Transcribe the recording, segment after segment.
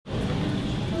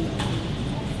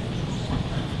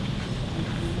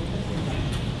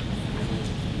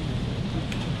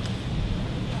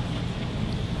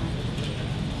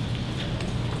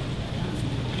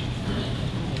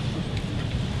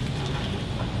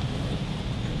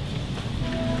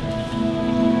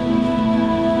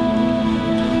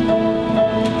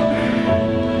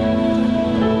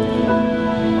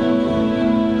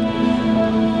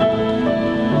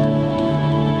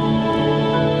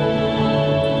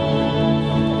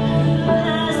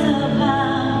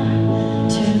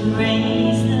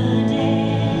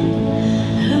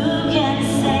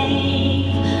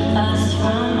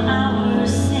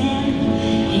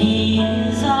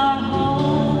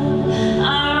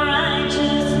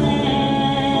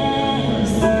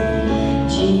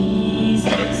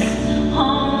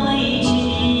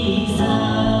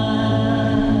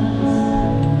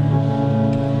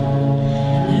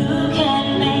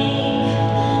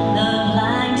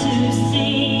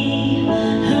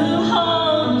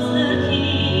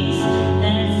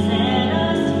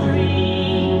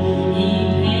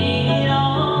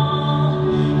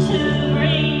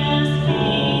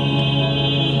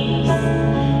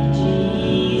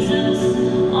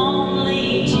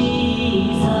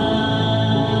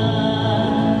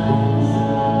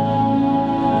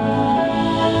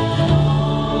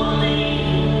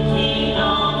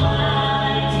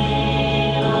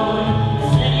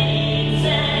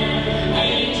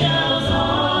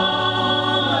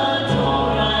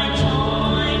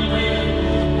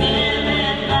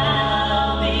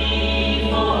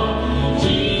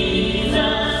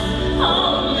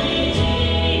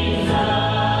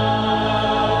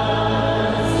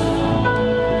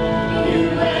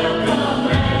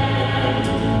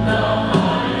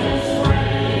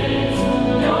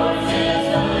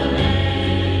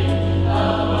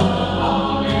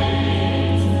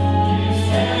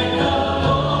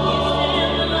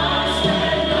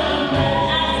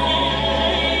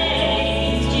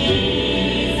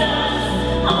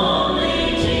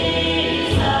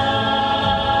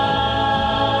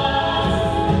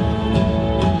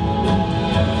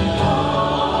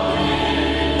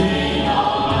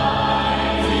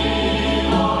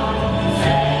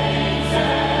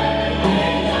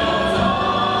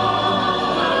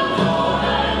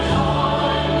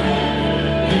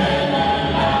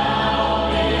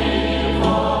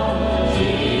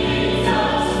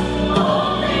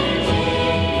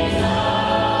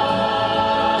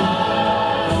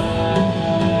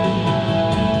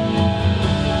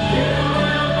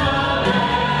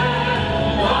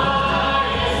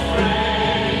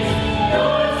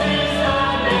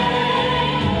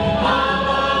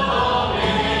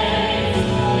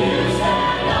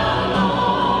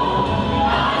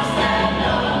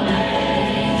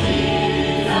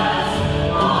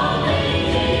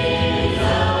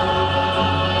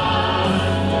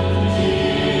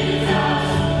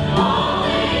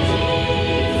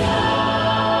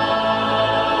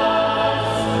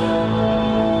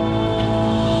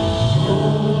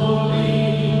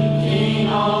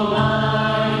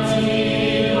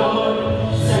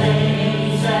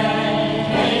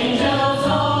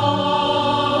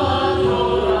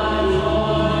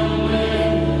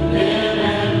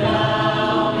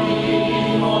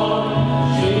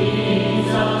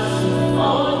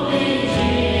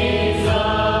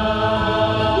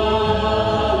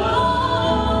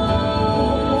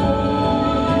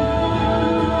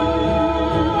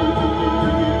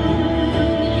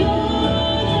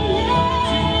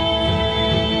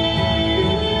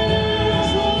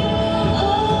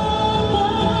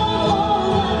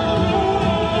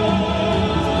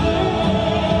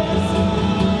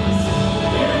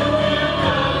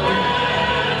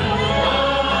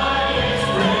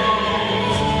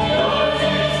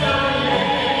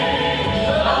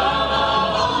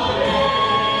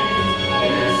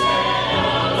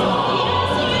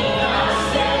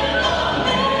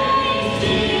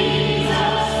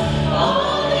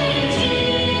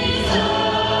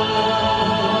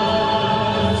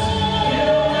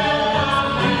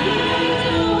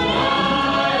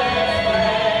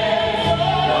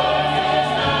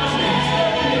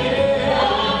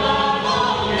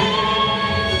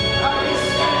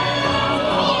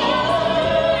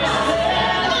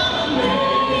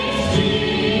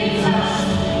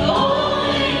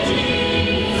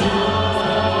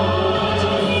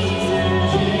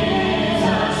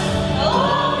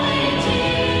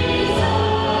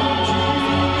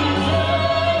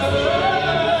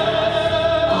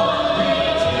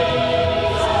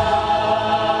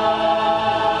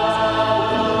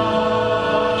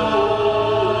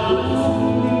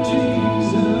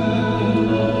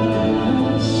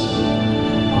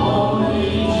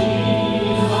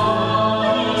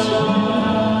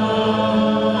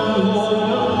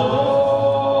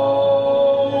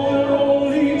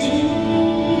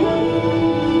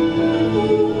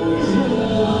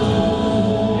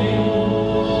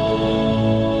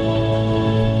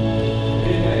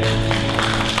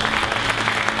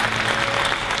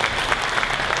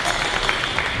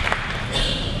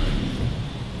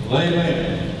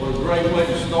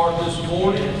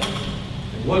morning.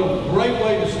 And what a great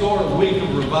way to start a week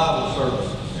of revival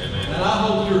services. Amen. And I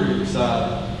hope you're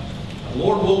excited. The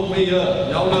Lord woke me up.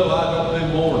 Y'all know I don't do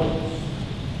mornings.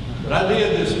 But I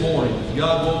did this morning.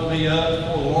 God woke me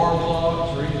up before alarm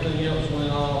clocks or anything else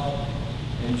went off.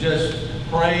 And just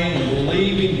praying and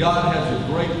believing God has a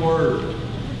great word.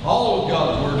 All of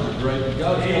God's words are great, but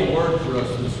God's got a word for us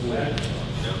this week.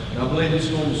 And I believe it's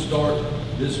going to start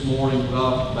this morning right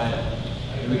off the bat.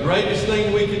 And the greatest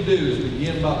thing we can do is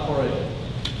begin by praying,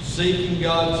 seeking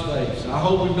God's face. I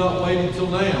hope we've not waited till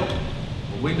now,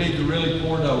 but we need to really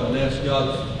pour it over and ask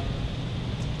God's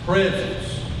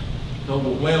presence to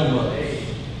overwhelm us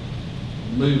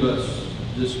and move us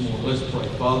this morning. Let's pray.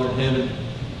 Father in heaven,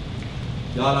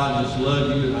 God, I just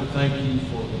love you and I thank you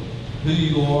for who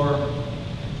you are.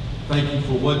 Thank you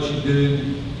for what you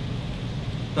do.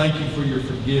 Thank you for your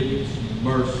forgiveness, your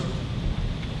mercy.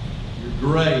 Your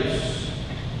grace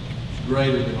is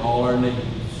greater than all our needs.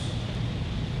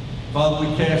 Father,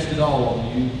 we cast it all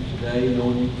on you today,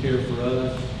 knowing you care for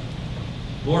us.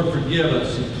 Lord, forgive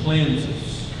us and cleanse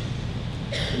us.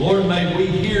 Lord, may we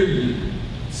hear you,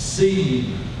 see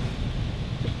you,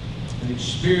 and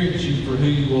experience you for who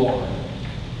you are.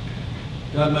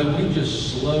 God, may we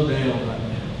just slow down right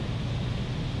now.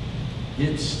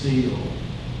 Get still.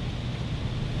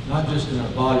 Not just in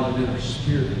our body, but in our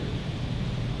spirit.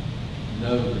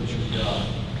 Know that you're God.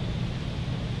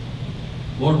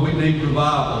 Lord, we need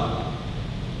revival.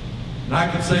 And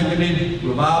I can say we need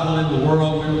revival in the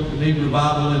world. We need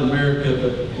revival in America.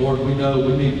 But Lord, we know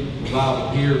we need revival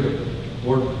here. But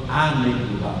Lord, I need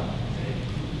revival.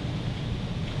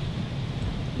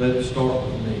 Let it start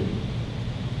with me.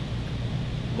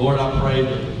 Lord, I pray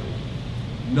that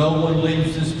no one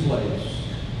leaves this place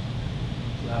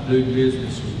without doing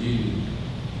business with you.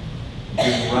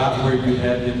 Being right where you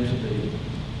have them to be.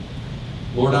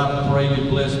 Lord, I pray you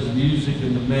bless the music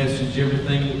and the message,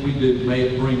 everything that we do. May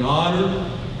it bring honor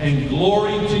and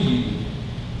glory to you.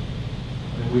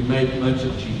 And we make much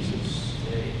of Jesus.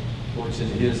 For it's in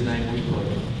his name we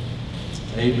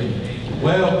pray. Amen.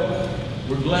 Well,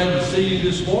 we're glad to see you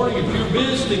this morning. If you're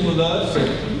visiting with us at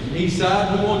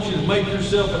Eastside, we want you to make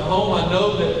yourself at home. I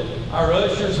know that our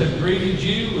ushers have greeted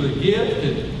you with a gift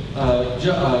and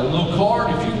a little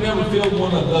card. If you've never filled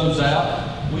one of those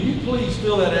out, will you please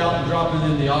fill that out and drop it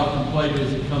in the offering plate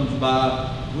as it comes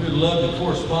by? We would love to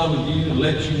correspond with you and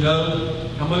let you know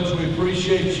how much we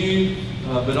appreciate you,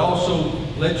 but also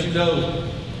let you know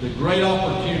the great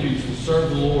opportunities to serve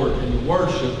the Lord and to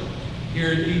worship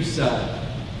here at Eastside.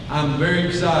 I'm very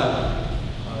excited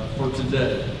for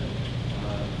today,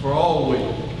 for all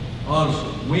week.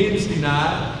 Honestly, Wednesday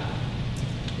night,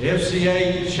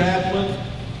 FCA chaplain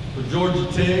for Georgia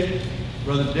Tech,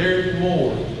 Brother Derek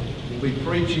Moore, will be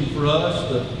preaching for us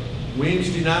the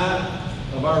Wednesday night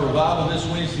of our revival this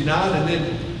Wednesday night, and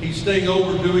then he's staying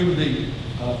over doing the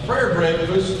prayer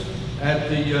breakfast at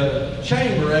the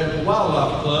chamber at the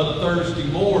Wildlife Club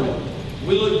Thursday morning.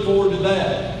 We look forward to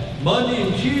that. Monday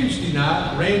and Tuesday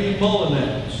night, Randy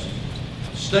Mullinax,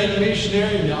 state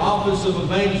missionary in the Office of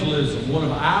Evangelism, one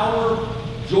of our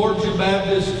Georgia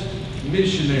Baptist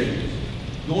missionaries,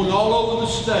 going all over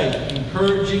the state,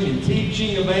 encouraging and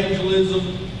teaching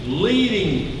evangelism,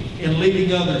 leading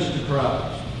others to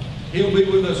Christ. He'll be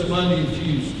with us Monday and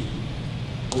Tuesday.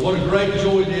 But what a great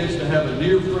joy it is to have a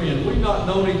dear friend. We've not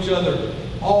known each other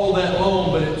all that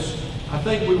long, but I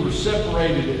think we were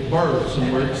separated at birth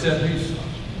somewhere, except he's a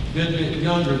good bit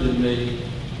younger than me.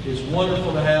 It's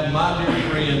wonderful to have my dear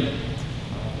friend,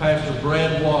 Pastor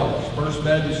Brad Waters, First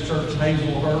Baptist Church,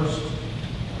 Hazelhurst,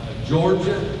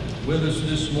 Georgia, with us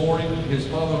this morning. His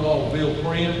father-in-law, Bill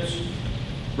Prince.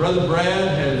 Brother Brad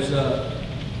has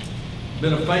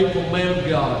been a faithful man of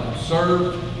God,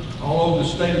 served all over the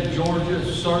state of Georgia,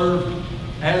 served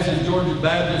as a Georgia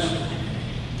Baptist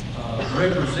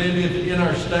representative in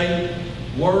our state,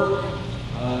 work,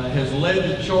 has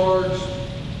led the charge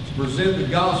to present the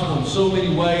gospel in so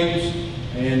many ways,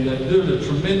 and doing a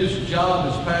tremendous job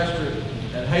as pastor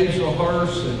at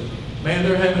Hazelhurst. And man,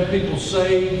 they're having people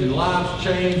saved and lives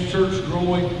changed, church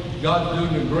growing. God's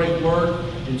doing a great work.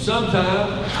 And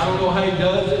sometimes, I don't know how he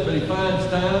does it, but he finds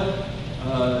time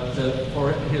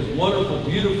for his wonderful,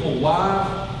 beautiful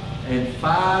wife and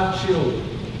 5 children.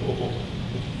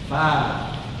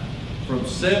 5. From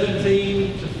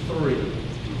 17 to 3.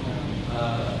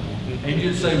 And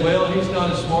you'd say, well, he's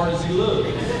not as smart as he looks.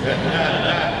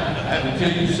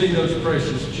 Until you see those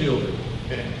precious children.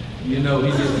 You know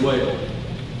he did well.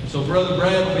 So Brother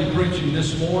Brad will be preaching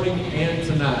this morning and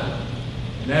tonight.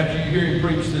 And after you hear him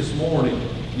preach this morning,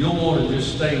 you'll want to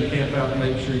just stay and camp out and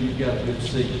make sure you've got a good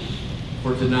seat.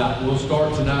 for tonight. We'll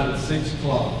start tonight at 6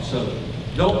 o'clock. So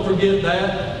don't forget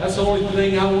that. That's the only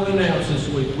thing I want to announce this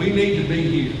week. We need to be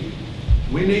here.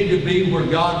 We need to be where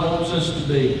God wants us to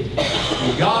be.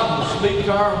 And God will speak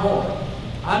to our heart.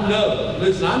 I know.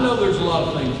 Listen, I know there's a lot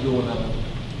of things going on.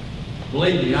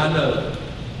 Believe me, I know.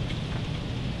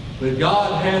 But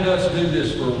God had us do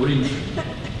this for a reason.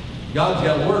 God's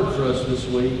got a word for us this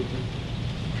week.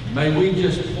 May we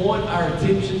just point our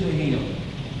attention to Him.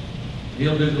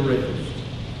 He'll do the rest.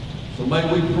 So may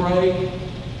we pray,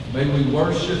 may we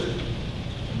worship,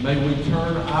 and may we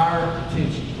turn our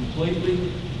attention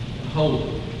completely and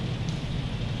wholly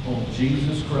on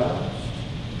Jesus Christ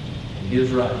and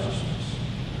His righteousness.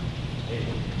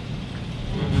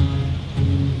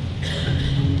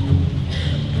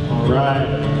 All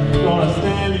right. You want to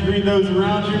stand and greet those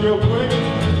around you real quick?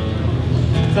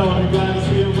 Tell them you're glad to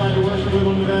see everybody to worship with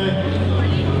them today.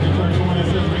 Turn 20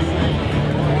 as we sing.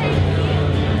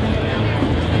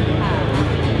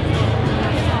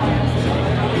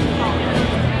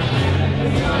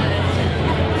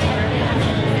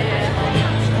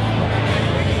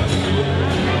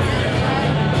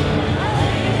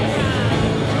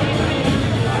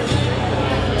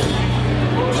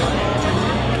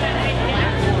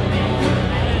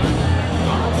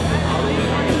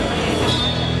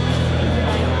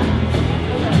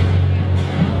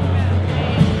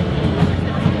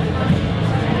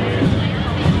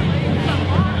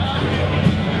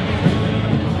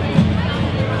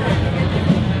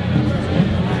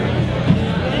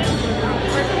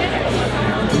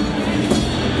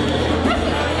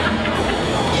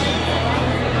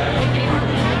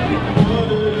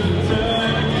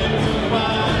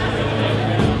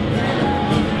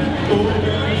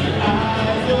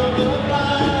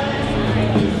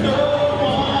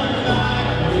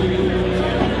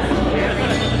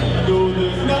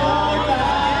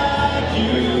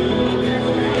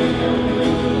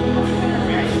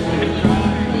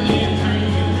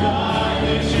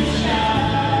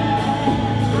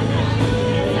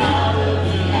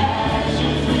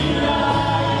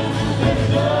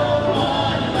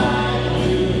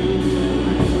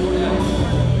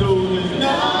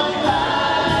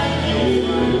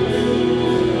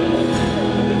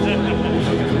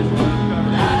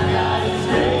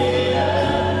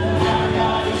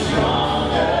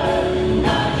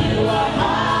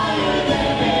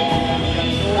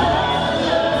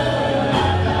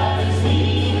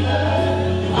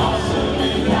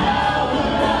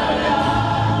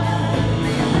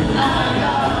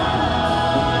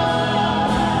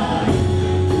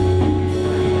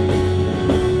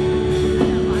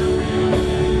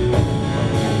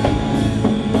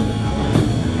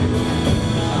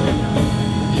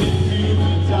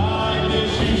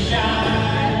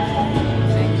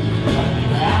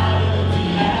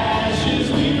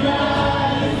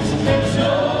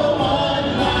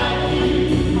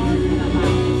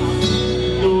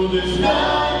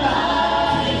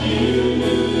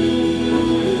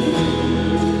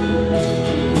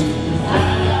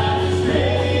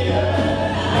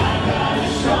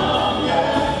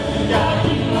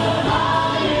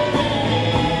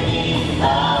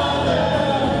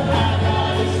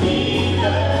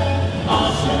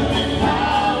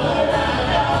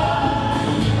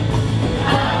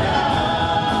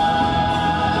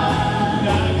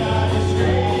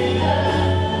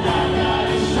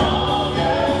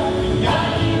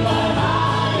 God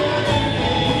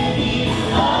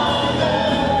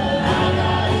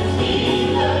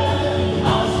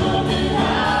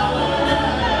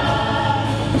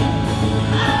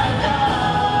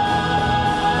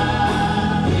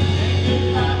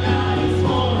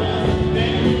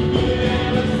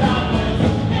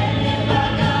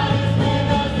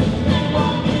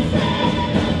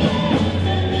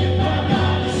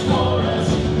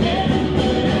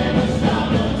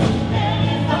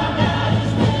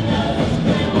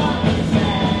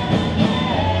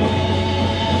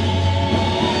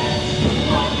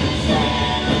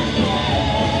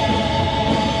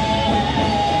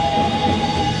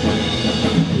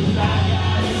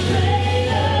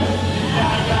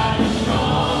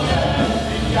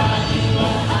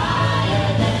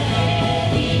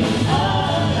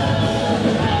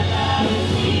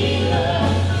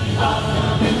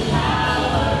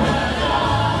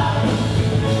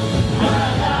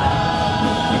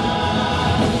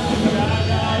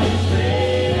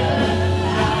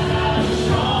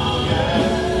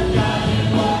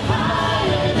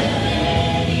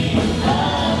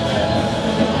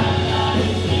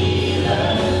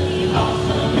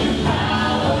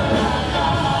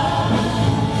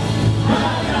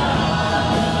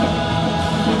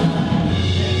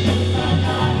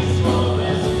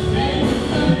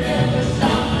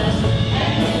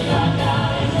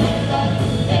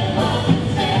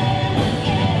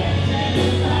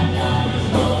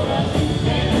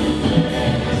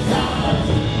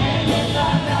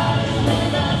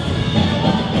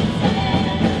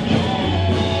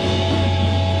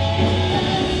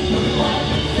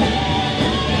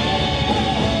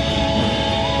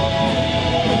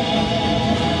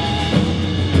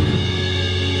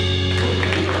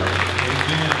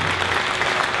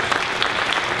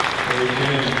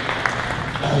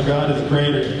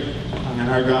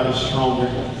our God is stronger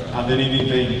than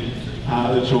anything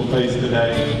that you'll face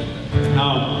today.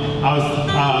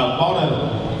 I bought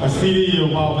a CD a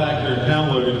while back, or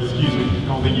downloaded, excuse me. I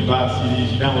don't think you buy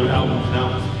CDs, you download albums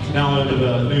now. Downloaded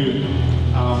a new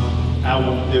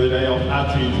album the other day off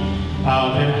iTunes,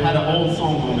 and it had an old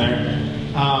song on there.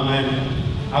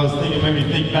 And I was thinking, made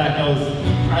me think back,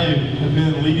 I have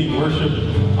been leading worship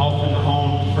off in the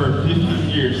home for 15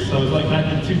 years. So it was like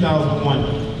back in 2001,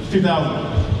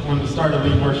 when I started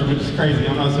leading worship, which is crazy.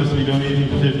 I'm not supposed to be doing anything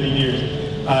for 15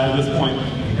 years at this point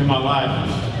in my life.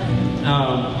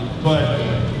 But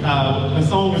the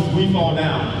song is We Fall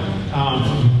Down.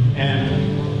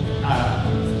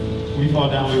 We fall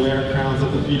down, we lay our crowns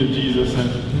at the feet of Jesus, and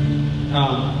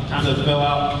kind of fell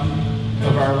out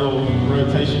of our little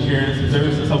rotation here. And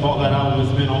ever since I bought that album,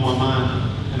 it's been on my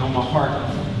mind and on my heart.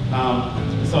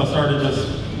 So I started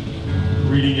just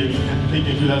reading and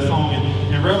thinking through that song.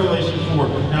 And in Revelation 4,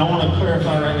 and I want to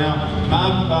clarify right now,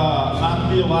 my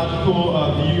theological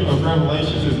view of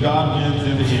Revelations is God wins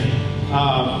in the end.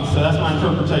 So that's my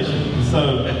interpretation.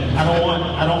 So I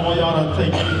don't want y'all to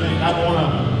take anything. I don't want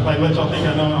to let y'all think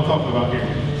I know what I'm talking about here.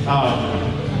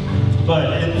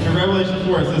 But in Revelation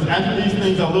 4 it says, after these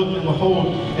things I looked and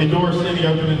behold, a door standing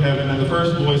open in heaven, and the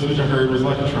first voice which I heard was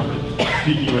like a trumpet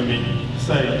speaking with me,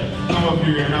 saying, come up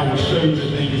here and I will show you the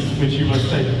things which must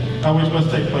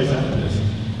take place after this.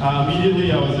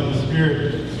 Immediately I was in the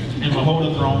Spirit, and behold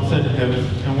a throne set in heaven,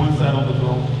 and one sat on the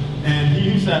throne. And he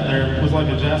who sat there was like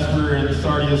a jasper and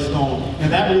sardius stone.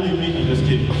 And that really made me, just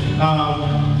kidding.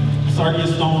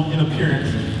 Sardius stone in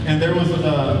appearance. And there was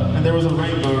a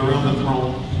rainbow around the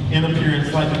throne, in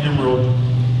appearance like an emerald.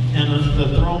 And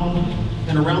the throne,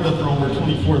 and around the throne were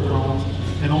 24 thrones.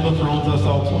 And on the thrones I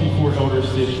saw 24 elders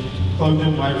sitting, clothed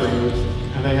in white robes,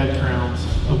 and they had crowns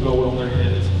of gold on their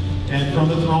heads. And from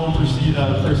the throne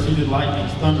proceeded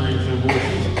lightnings, thunderings, and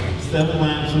voices. 7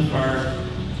 lamps of fire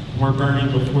were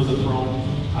burning before the throne,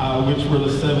 which were the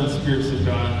 7 spirits of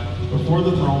God. Before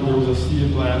the throne there was a sea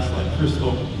of glass like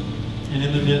crystal, and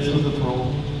in the midst of the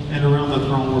throne and around the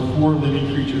throne were 4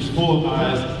 living creatures, full of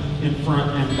eyes in front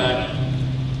and back.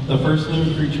 The first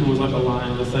living creature was like a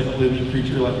lion, the second living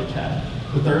creature like a cat.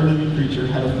 The third living creature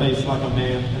had a face like a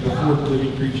man, and the fourth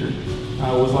living creature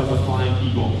was like a flying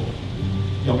eagle.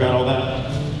 Y'all got all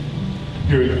that?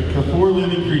 Here we go. The 4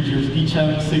 living creatures, each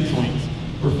having 6 wings,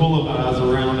 were full of eyes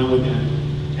around and within.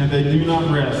 And they do not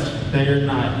rest day or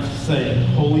night, saying,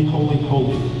 Holy, holy,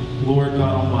 holy, Lord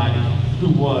God Almighty, who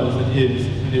was and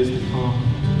is to come.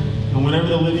 And whenever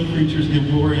the living creatures give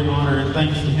glory and honor and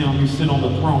thanks to him who sits on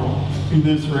the throne, who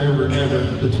lives forever and ever,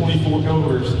 the 24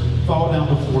 elders fall down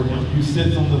before him, who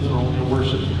sits on the throne, and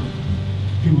worship him,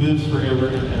 who lives forever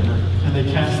and ever. And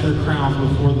they cast their crowns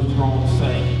before the throne,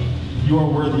 saying, You are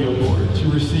worthy, O Lord, to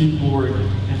receive glory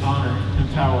and honor and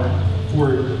power,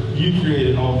 for you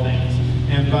created all things,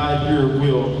 and by your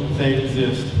will they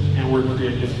exist and were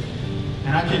created.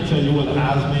 And I can't tell you what the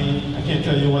eyes mean. I can't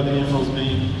tell you what the emeralds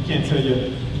mean. I can't tell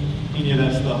you any of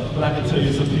that stuff. But I can tell you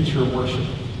it's a picture of worship.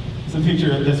 It's a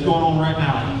picture that's going on right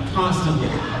now, constantly.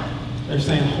 They're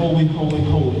saying, Holy, holy,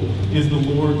 holy is the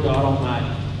Lord God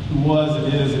Almighty, who was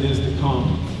and is to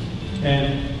come.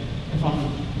 And if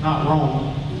I'm not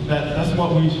wrong, that's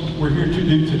what we're here to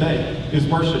do today, is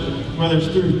worship. Whether it's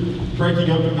through breaking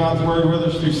open God's Word, whether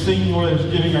it's through singing, whether it's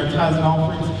giving our tithes and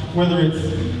offerings, whether it's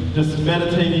just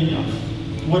meditating,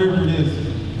 whatever it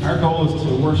is, our goal is to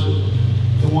worship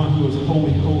the one who is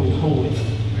holy, holy, holy,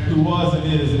 who was and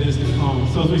is to come.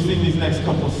 So as we sing these next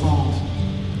couple of songs,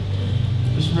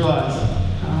 just realize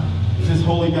this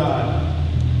holy God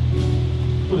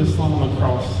put his son on the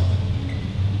cross,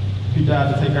 who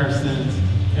died to take our sins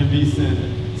and be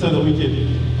sin, so that we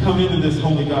could come into this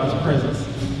holy God's presence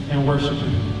and worship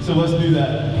him. So let's do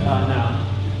that now.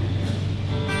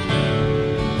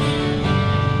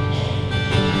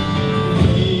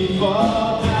 We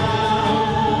fall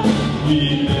down, we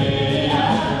lay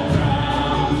our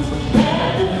crowns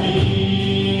at the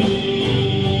feet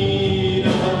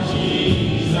of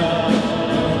Jesus.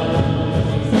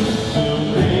 The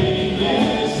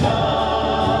greatness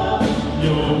of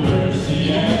your mercy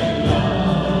and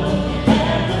love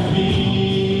at the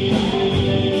feet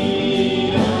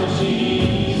of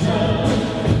Jesus.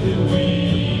 We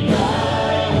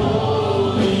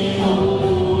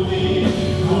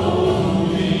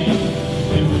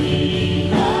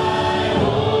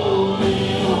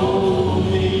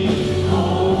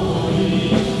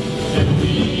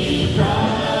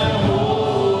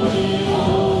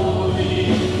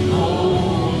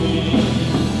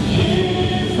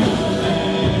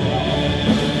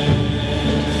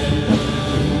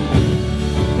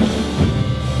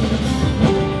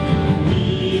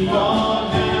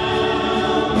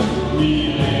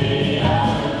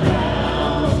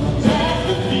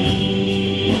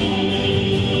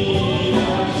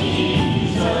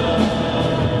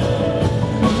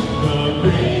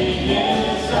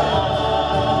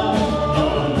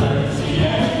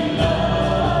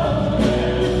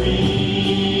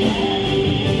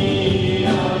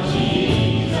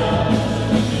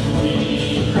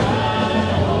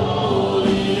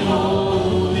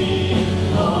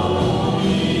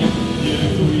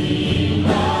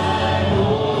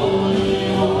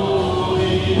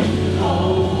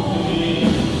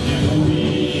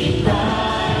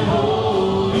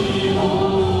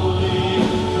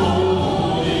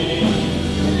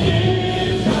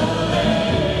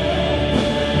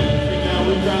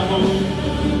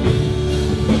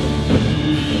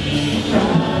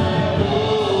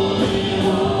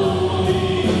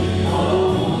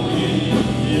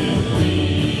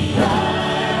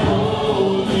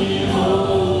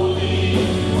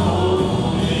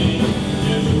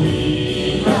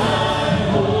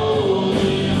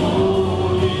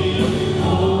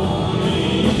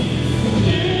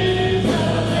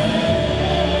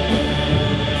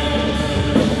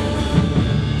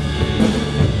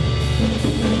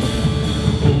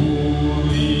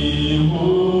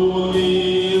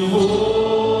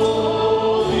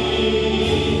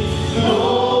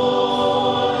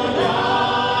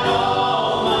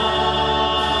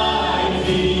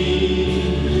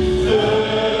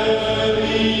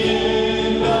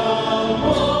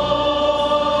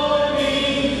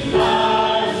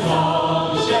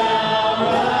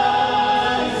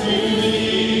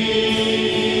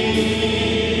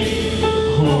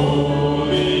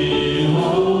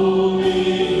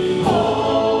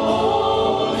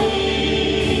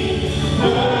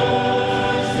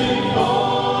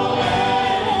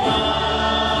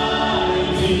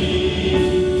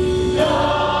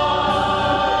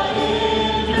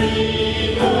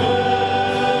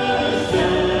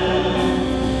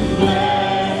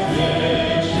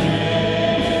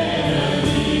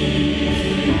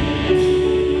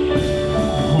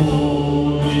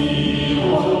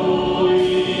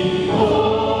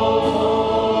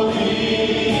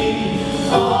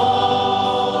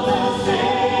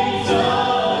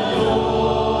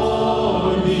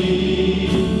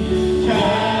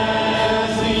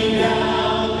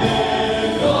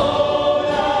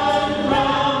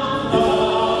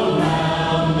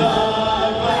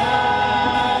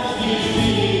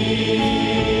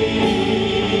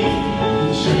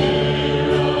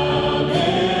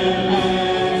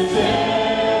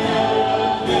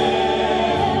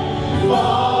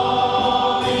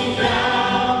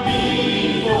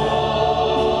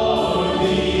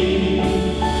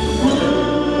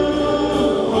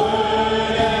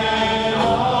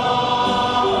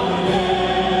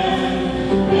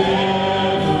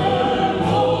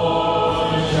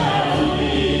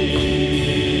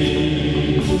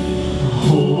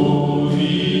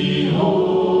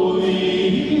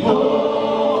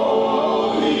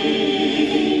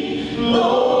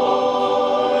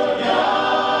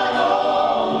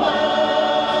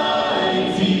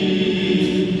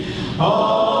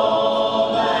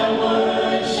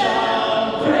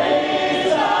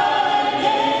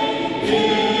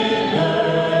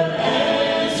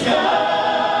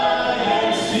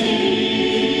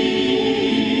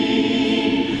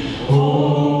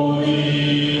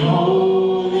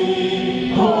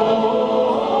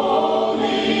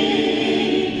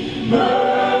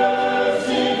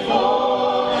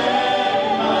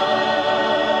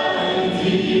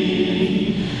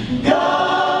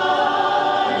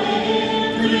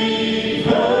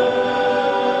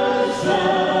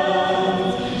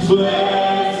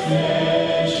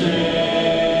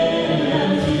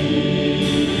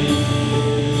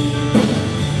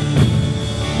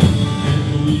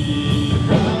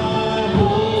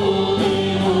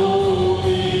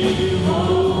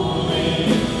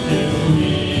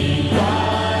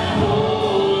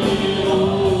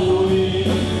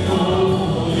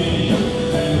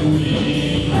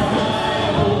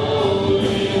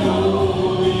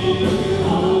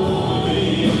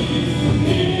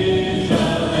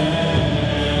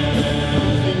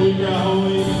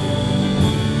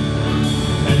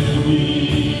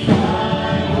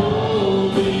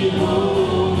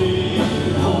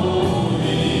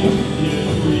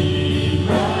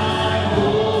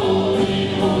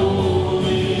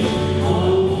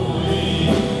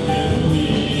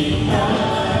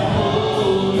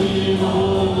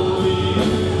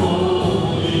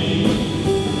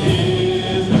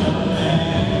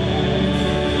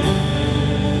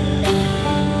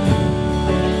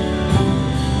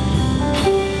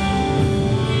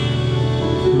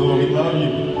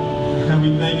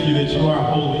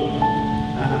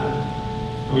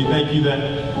We thank you that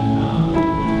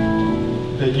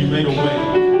you made a way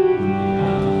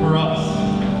for us.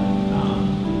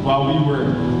 While we were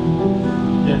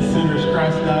yet sinners,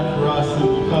 Christ died for us,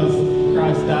 and because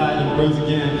Christ died and rose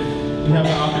again, we have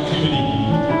the opportunity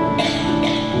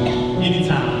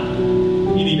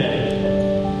anytime, any day,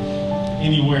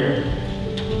 anywhere,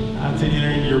 to enter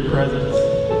into your presence,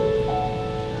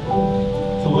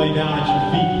 to lay down at your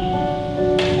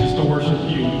feet, just to worship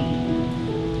you.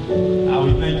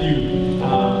 We thank you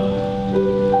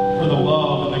for the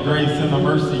love and the grace and the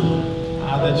mercy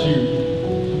that you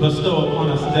bestow upon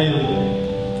us daily.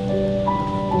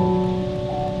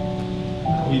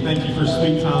 We thank you for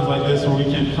sweet times like this where we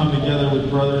can come together with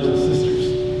brothers and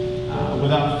sisters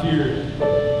without fear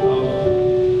of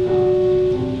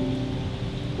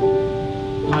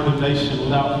condemnation,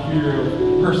 without fear of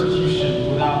persecution,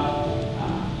 without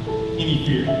any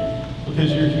fear,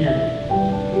 because you're here.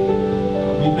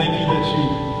 We thank you that you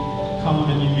come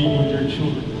and you meet with your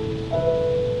children.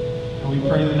 And we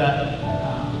pray that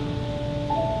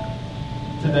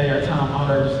today our time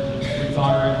honors and brings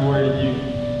honor and glory to you.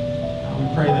 We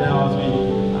pray that now as we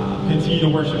continue to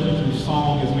worship you through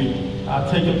song, as we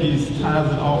take up these tithes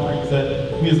and offerings,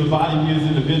 that we as a body, we as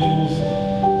individuals,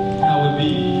 would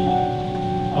be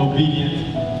obedient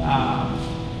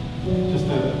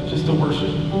just to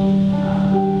worship.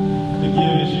 To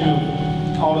give as you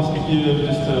called us to give,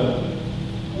 just to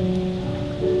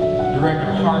direct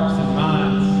our hearts and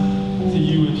minds to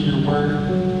you and to your word.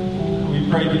 We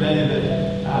pray today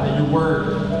that your word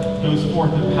goes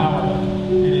forth in power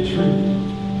and in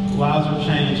truth. Lives are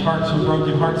changed, hearts are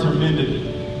broken, hearts are mended.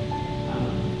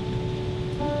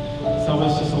 So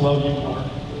let's just love you more.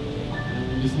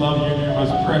 And we just love you in your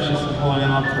most precious and holy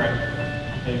name, I pray.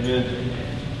 Amen.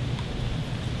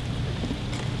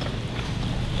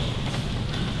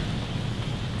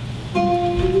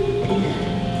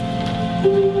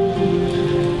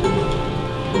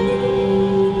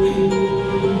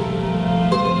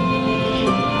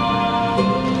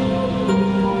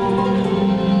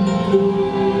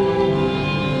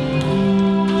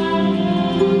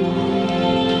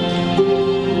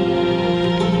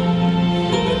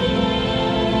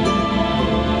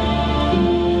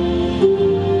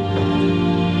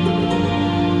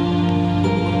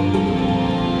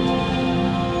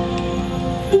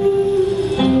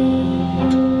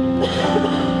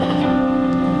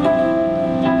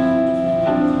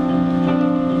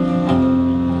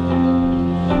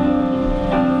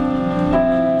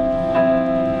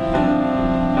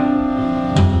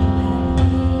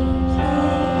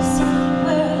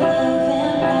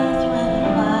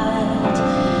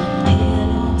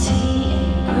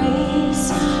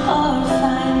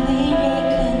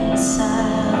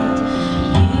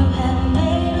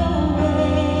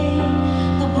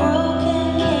 The world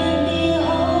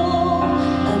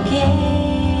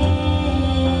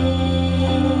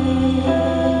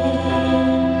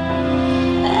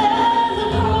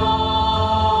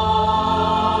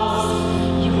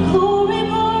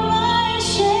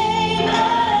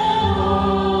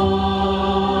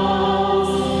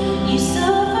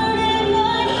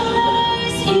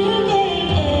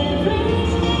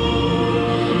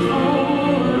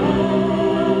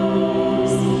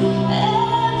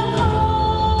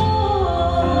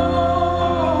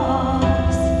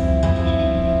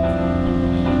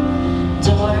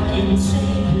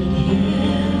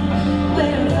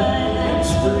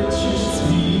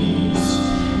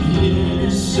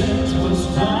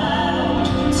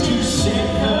bound to set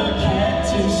the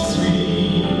captives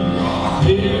free.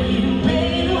 There you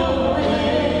made a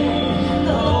way,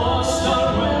 the lost are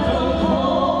welcome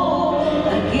home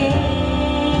again.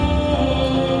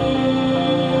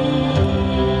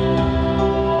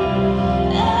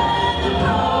 At the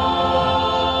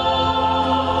cross,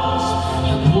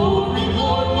 your glory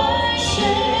bore my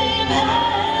shame.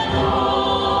 At the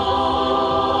cross,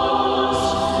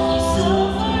 you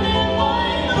suffered in my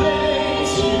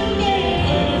place. You gave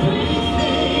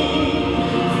everything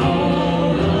for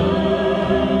us.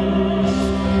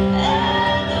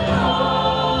 At the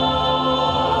cross,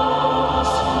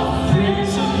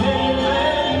 Prince of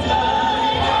Heaven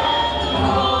died. At the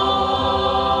cross,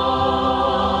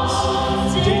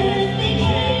 death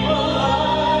became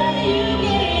alive. You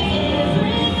gave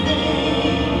everything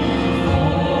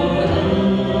for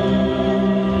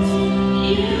us.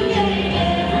 You gave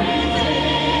everything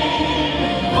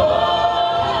for us.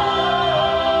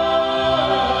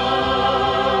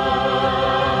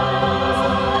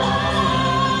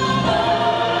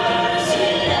 Mercy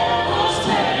that was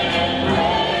paid and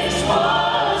grace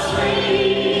was free.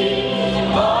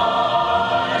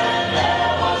 Pardon that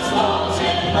was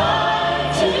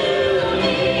multiplied to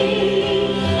me.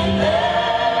 And there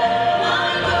my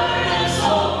burden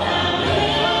soul found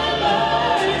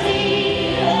liberty.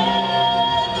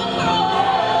 At the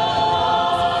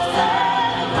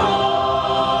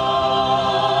cross,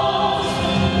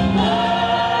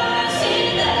 mercy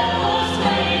that was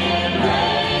paid and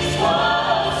grace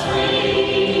was free.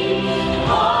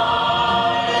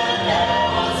 Pardon that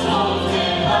was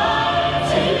multiplied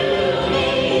to me.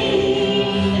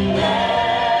 And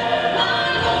there my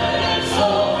burden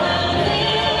soul found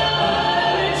liberty.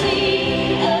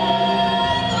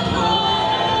 At the cross,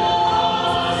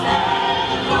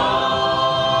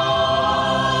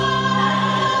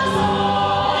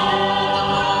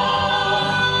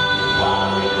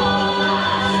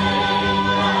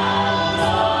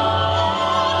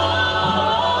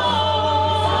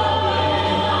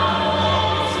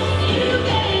 you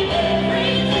gave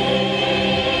everything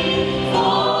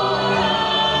for us.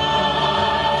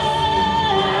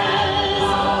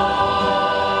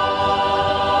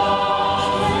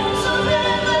 Prince of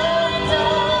Heaven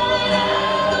died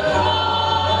at the cross.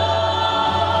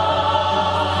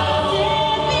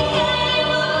 Death became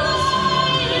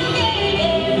alive. You gave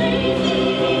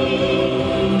everything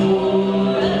for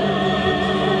us.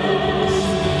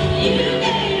 You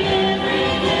gave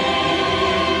everything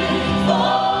for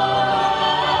us.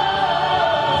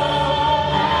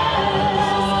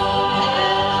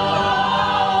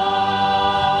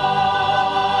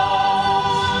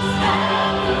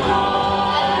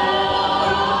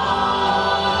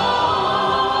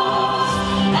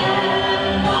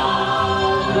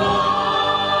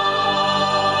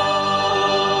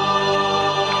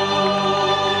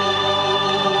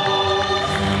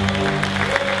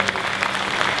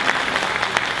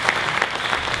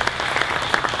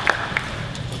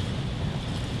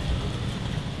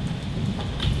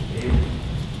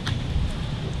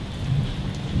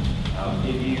 I'll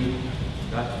give you,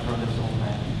 got to turn this on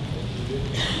now.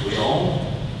 We on?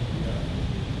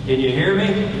 Can you hear me?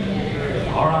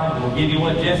 All right, we'll give you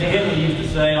what Jesse Henley used to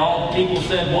say. All the people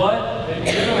said what?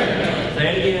 Say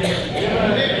it again.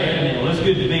 Amen. Well, it's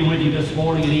good to be with you this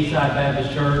morning at Eastside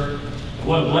Baptist Church.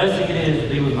 What a blessing it is to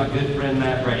be with my good friend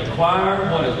Matt Brady.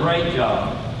 Choir, what a great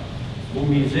job. Well,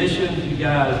 musicians, you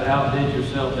guys outdid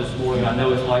yourself this morning. I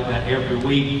know it's like that every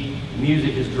week. The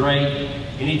music is great.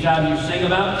 Anytime you sing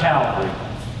about Calvary,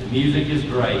 the music is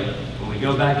great. When we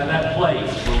go back to that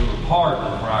place where we were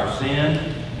pardoned for our sin,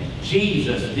 and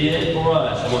Jesus did for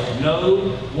us what no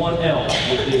one else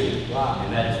would do,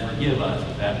 and that is forgive us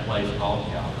at that place called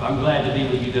Calvary. I'm glad to be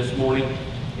with you this morning.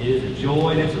 It is a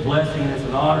joy, and it's a blessing, and it's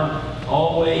an honor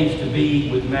always to be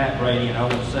with Matt Brady. And I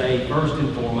want to say, first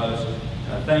and foremost,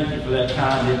 thank you for that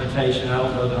kind invitation. I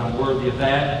don't know that I'm worthy of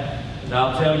that. And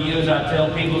I'll tell you, as I tell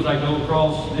people as I go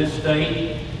across this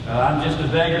state, I'm just a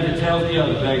beggar that tells the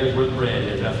other beggars where the bread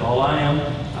is. That's all I am.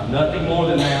 I'm nothing more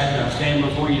than that. And I stand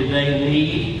before you today in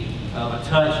need of a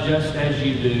touch just as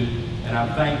you do. And I'm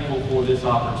thankful for this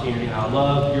opportunity. And I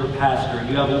love your pastor.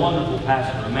 You have a wonderful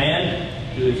pastor, a man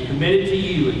who is committed to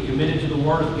you and committed to the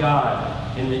Word of God.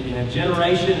 In a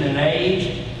generation and an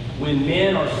age when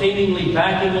men are seemingly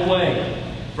backing away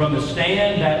from the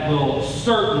stand that will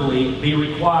certainly be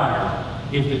required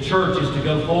if the church is to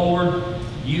go forward,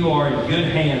 you are in good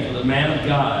hands with a man of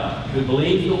God who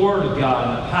believes the Word of God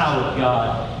and the power of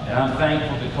God. And I'm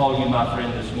thankful to call you my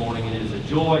friend this morning. It is a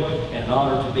joy and an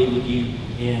honor to be with you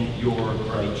in your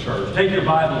great church. Take your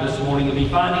Bible this morning and be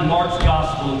finding Mark's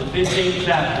Gospel in the 15th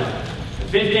chapter. The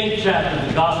 15th chapter of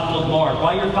the Gospel of Mark.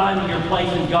 While you're finding your place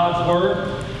in God's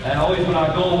Word, and always when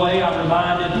I go away, I'm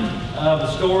reminded of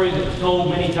a story that was told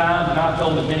many times, and I've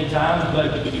told it many times,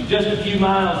 but just a few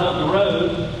miles up the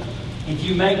road, if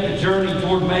you make the journey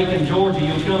toward Macon, Georgia,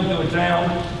 you'll come to a town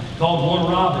called Warner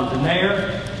Robins. And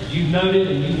there, as you've noted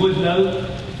and you would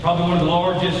note, probably one of the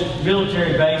largest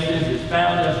military bases is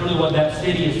founded. That's really what that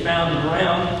city is founded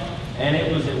around. And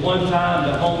it was at one time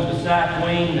the home of the SAC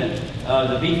wing,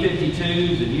 the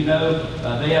B-52s, and you know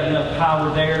they had enough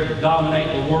power there to dominate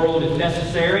the world if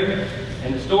necessary.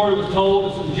 And the story was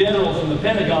told of some generals from the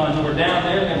Pentagon who were down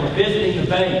there and were visiting the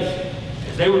base.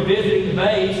 As they were visiting the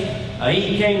base,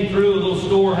 he came through a little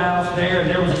storehouse there, and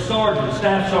there was a sergeant, a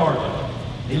staff sergeant.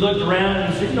 He looked around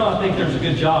and he said, I think there's a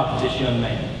good job for this young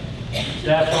man. The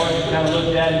staff sergeant kind of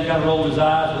looked at him, kind of rolled his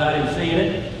eyes without him seeing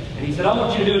it. And he said, I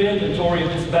want you to do an inventory of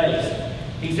this base.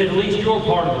 He said, at least your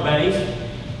part of the base.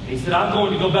 He said, I'm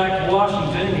going to go back to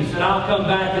Washington. And he said, I'll come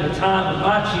back at a time of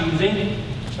my choosing.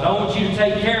 But I want you to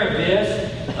take care of this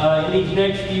in these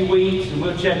next few weeks, and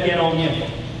we'll check in on you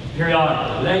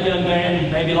periodically. That young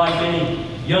man, maybe like many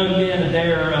young men of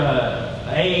their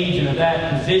age and of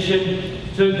that position,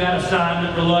 took that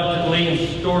assignment reluctantly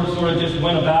and sort of just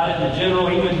went about it. And the general,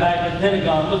 he went back to the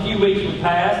Pentagon. A few weeks would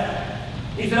pass.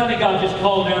 He said, I think I'll just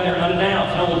call down there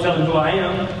unannounced. I won't tell him who I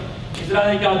am. He said,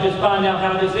 I think I'll just find out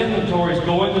how this inventory is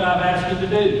going that I've asked him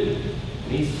to do.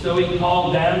 So he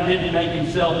called down, didn't make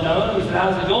himself known. He said,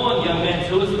 how's it going, young man?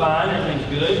 So it's fine,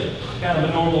 everything's good. Kind of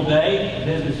a normal day,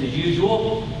 business as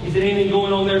usual. He said, anything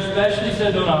going on there special? He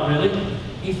said, no, not really.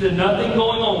 He said, nothing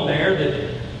going on there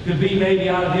that could be maybe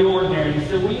out of the ordinary. He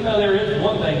said, well, you know, there is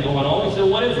one thing going on. He said,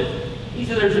 what is it? He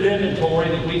said, there's an inventory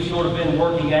that we've sort of been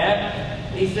working at.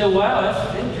 And he said, wow,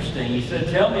 that's interesting. He said,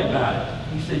 tell me about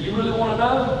it. He said, you really want to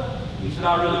know? He said,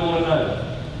 I really want to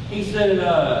know. He said,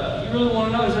 you really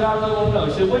want to know? He said, I really want to know.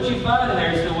 He said, what you find in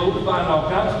there? He said, well, we're finding all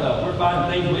kinds of stuff. We're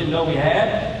finding things we didn't know we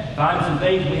had, finding some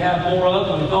things we have more of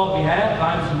than we thought we had,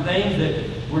 finding some things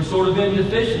that we're sort of in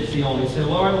deficiency on. He said,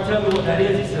 well, all right, well, tell me what that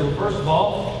is. He said, well, first of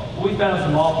all, we found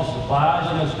some office supplies,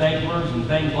 you know, staplers and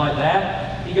things like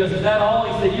that. He goes, is that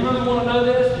all? He said, you really want to know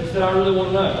this? He said, I really want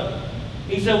to know.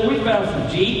 He said, well, we found some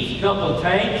Jeeps, a couple of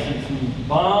tanks, and some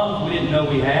bombs we didn't know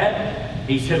we had.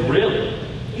 He said, really?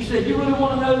 He said, you really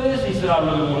want to know this? He said, I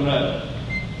really want to know.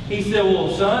 He said, well,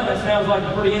 son, that sounds like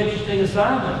a pretty interesting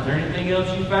assignment. Is there anything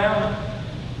else you found?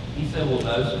 He said, well,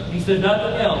 no, sir. He said,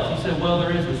 nothing else. He said, well,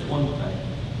 there is this one thing.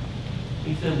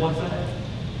 He said, what's that?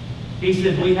 He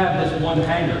said, we have this one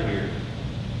hangar here.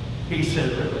 He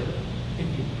said, really?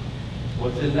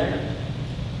 What's in there?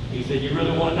 He said, you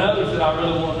really want to know? He said, I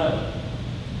really want to know.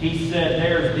 He said,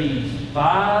 there's these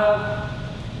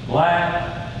 5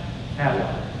 black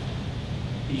Cadillacs.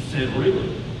 He said,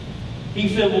 really? He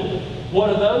said, well, what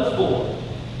are those for?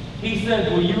 He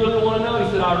said, well, you really want to know? He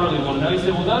said, I really want to know. He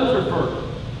said, well, those are for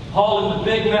hauling the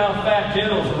big mouth fat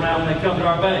generals around when they come to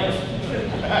our base.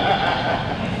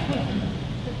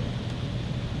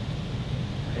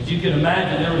 As you can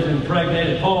imagine, there was an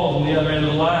impregnated pause on the other end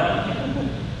of the line.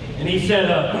 And he said,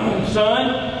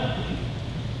 son,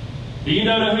 do you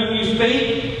know to whom you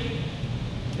speak?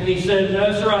 And he said,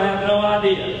 no, sir, I have no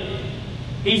idea.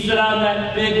 He said, I'm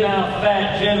that big mouth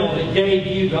fat general that gave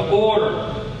you the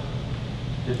order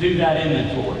to do that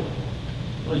inventory.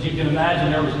 Well, as you can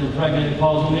imagine, there was an impregnated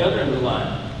pause on the other end of the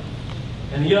line.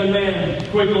 And the young man,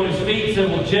 quick on his feet, said,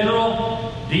 well,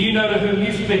 General, do you know to whom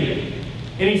you speak?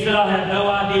 And he said, I have no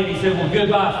idea. And he said, well,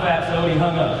 goodbye, fatso. And he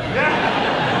hung up.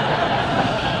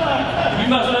 You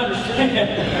must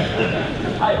understand.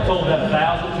 I have told that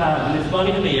 1,000 times, and it's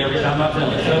funny to me every time I tell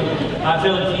it. So I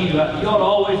tell it to you. You ought to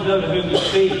always know to whom you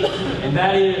speak, and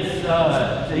that is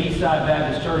to Eastside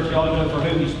Baptist Church. You ought to know for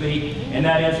whom you speak, and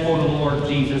that is for the Lord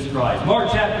Jesus Christ. Mark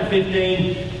chapter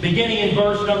 15, beginning in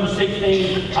verse number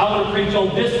 16, I want to preach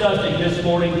on this subject this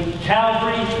morning: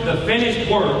 Calvary, the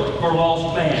finished work for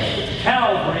lost man.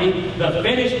 Calvary, the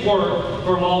finished work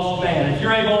for lost man. If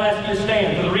you're able, to ask you to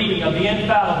stand for the reading of the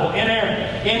infallible,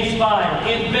 inerrant, inspired,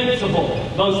 invincible,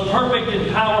 most perfect and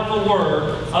powerful Word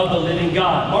of the living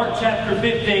God. Mark chapter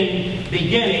 15,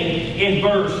 beginning in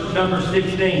verse number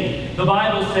 16. The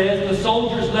Bible says, the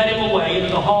soldiers led him away into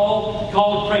the hall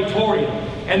called Praetorium,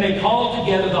 and they called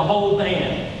together the whole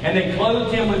band. And they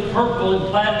clothed him with purple and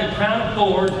planted a crown of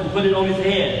thorns and put it on his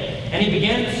head. And he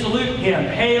began to salute him,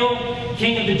 Hail,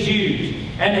 King of the Jews.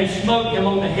 And they smote him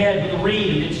on the head with a reed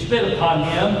and did spit upon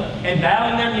him, and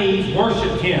bowing their knees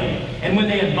worshipped him. And when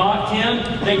they had mocked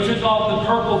him, they took off the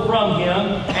purple from him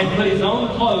and put his own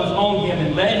clothes on him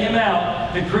and led him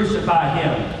out to crucify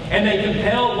him. And they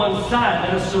compelled one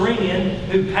Simon, a Cyrenian,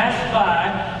 who passed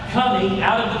by, coming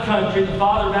out of the country, the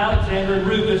father of Alexander and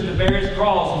Rufus, to bear his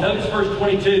cross. And notice verse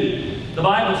 22. The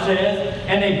Bible says,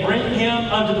 and they bring him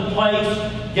unto the place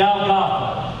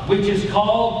Golgotha, which is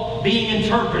called, being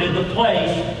interpreted, the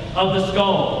place of the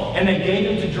skull. And they gave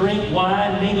him to drink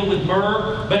wine mingled with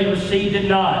myrrh, but he received it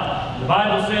not. The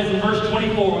Bible says in verse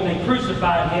 24, when they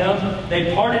crucified him,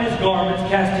 they parted his garments,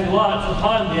 casting lots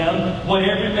upon them what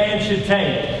every man should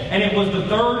take. And it was the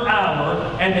 3rd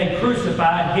hour, and they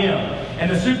crucified him. And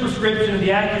the superscription of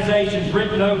the accusations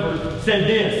written over said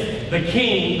this, the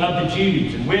King of the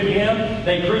Jews. And with him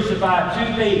they crucified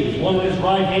 2 thieves, one on his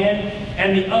right hand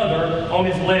and the other on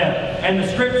his left. And the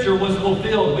scripture was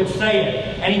fulfilled, which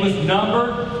saith, and he was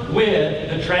numbered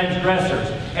with the transgressors.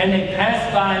 And they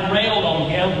passed by and railed on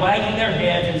him, wagging their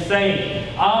heads and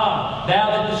saying, Ah,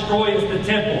 thou that destroyest the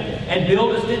temple, and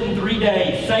buildest it in 3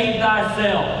 days, save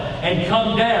thyself, and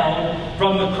come down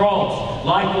from the cross.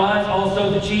 Likewise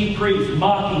also the chief priests,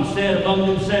 mocking, said among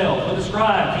themselves, for the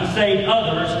scribes, he saved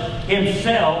others,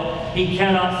 himself he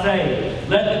cannot save.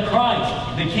 Let the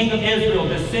Christ, the King of Israel,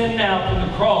 descend now from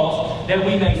the cross, that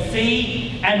we may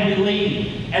see and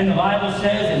believe. And the Bible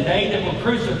says, and they that were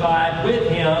crucified with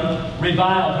him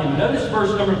reviled him. Notice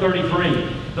verse number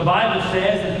 33. The Bible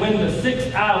says that when the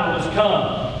 6th hour was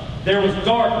come, there was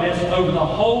darkness over the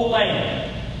whole land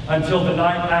until the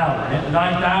 9th hour. And at the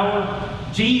 9th hour,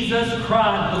 Jesus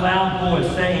cried with a loud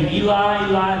voice, saying, Eli,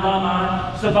 Eli,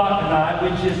 lama sabachthani,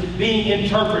 which is being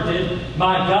interpreted,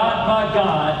 my God,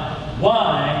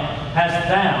 why hast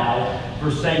thou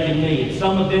forsaken me? And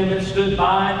some of them that stood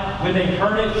by, when they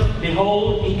heard it,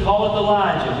 behold, he calleth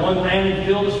Elijah. One ran and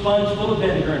filled a sponge full of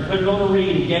vinegar and put it on a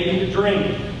reed and gave him to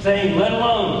drink, saying, Let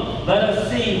alone, let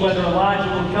us see whether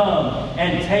Elijah will come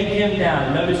and take him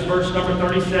down. Notice verse number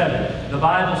 37. The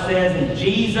Bible says, and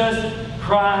Jesus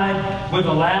cried with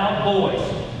a loud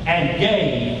voice and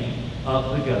gave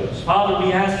up the ghost. Father,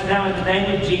 we ask now in the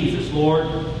name of Jesus, Lord,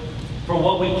 for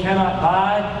what we cannot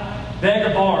buy, beg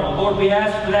or borrow. Lord, we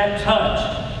ask for that touch,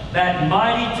 that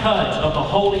mighty touch of the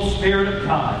Holy Spirit of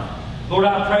God. Lord,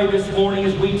 I pray this morning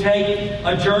as we take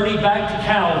a journey back to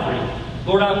Calvary,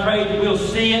 Lord, I pray that we'll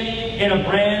see it in a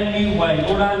brand new way.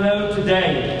 Lord, I know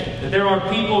today that there are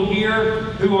people here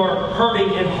who are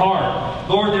hurting in heart.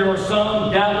 Lord, there are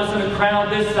some doubtless in a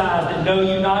crowd this size that know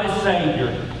you not as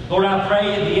Savior. Lord, I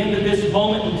pray at the end of this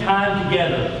moment in time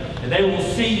together that they will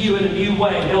see you in a new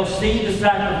way. They'll see the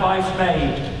sacrifice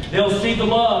made. They'll see the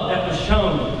love that was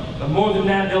shown. But more than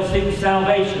that, they'll see the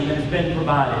salvation that has been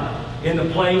provided in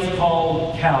the place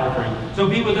called Calvary. So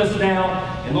be with us now.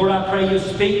 And Lord, I pray you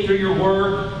speak through your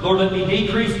word. Lord, let me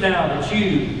decrease now that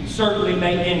you certainly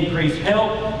may increase.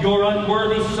 Help your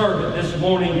unworthy servant this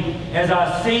morning as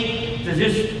I seek to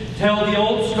just tell the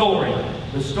old story,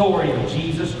 the story of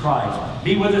Jesus Christ.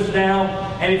 Be with us now,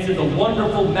 and it's in the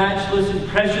wonderful, matchless, and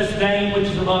precious name which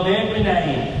is above every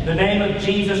name, the name of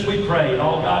Jesus we pray. And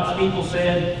all God's people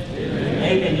said, Amen.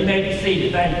 Amen. You may be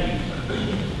seated. Thank you.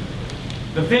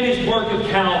 The finished work of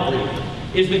Calvary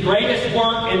is the greatest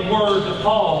work and word to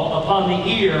fall upon the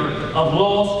ear of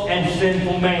lost and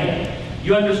sinful man.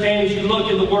 You understand, as you look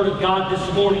in the Word of God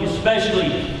this morning, especially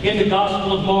in the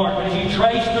Gospel of Mark, and as you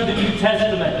trace through the New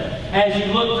Testament, as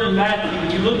you look through Matthew,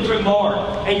 and you look through Mark,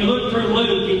 and you look through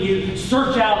Luke, and you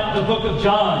search out the book of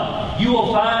John, you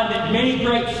will find that many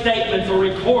great statements are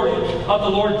recorded of the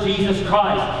Lord Jesus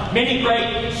Christ. Many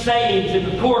great sayings,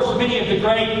 and of course, many of the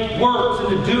great works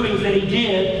and the doings that He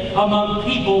did among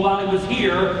people while He was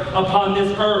here upon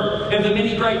this earth. And the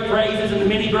many great phrases and the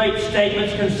many great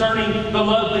statements concerning the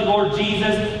lovely Lord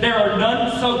Jesus, there are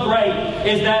none so great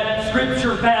as that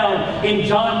scripture found in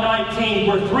John 19,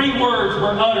 where 3 words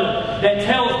were uttered that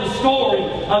tells the story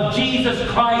of Jesus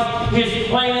Christ, His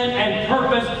plan and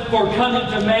purpose for coming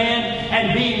to man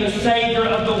and being the Savior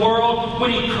of the world.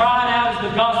 When He cried out, as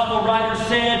the Gospel writer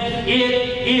said,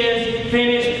 it is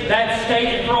finished. That's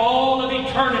stated for all of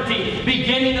eternity,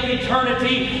 beginning of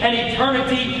eternity and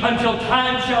eternity until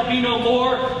time shall be no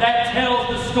more. That tells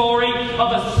the story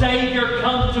of a Savior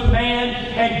come to man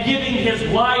and giving His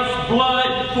life's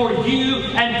blood for you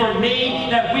and for me,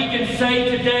 that we can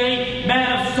say today,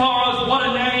 man of sorrows, what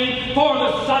a name for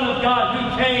the Son of God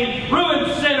who came,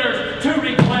 ruined sinners to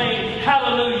reclaim.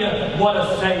 Hallelujah, what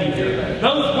a Savior.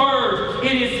 Those words,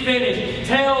 it is finished,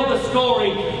 tell the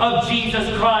story of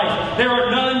Jesus Christ. There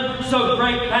are none so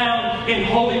great found in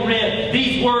Holy Writ.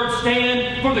 These words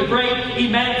stand for the great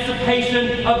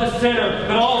emancipation of the sinner,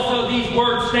 but also these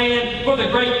words stand for the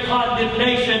great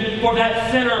condemnation for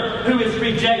that sinner who is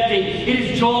rejecting. It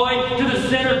is joy to the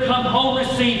sinner come home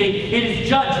receiving. It is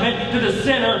judgment to the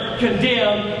sinner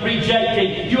condemned,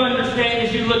 rejecting. You understand,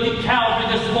 as you look at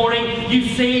Calvary this morning, you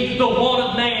see the want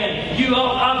of man. You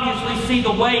obviously see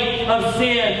the weight of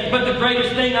sin. But the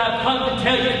greatest thing I've come to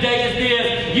tell you today is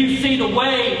this: you see the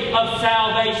way of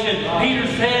salvation. Peter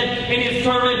said in his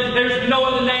sermon, there's no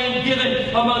other name given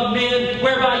among men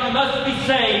whereby you must be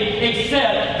saved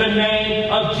except the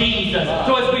name of Jesus.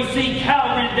 So as we see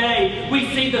Calvary today,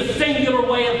 we see the singular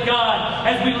way of God.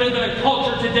 As we live in a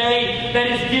culture today that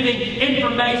is giving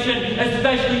information,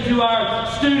 especially to our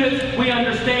students, we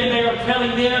understand they are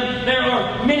telling them there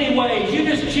are many ways. You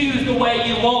just choose the way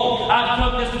you want. I've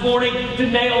come this morning to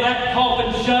nail that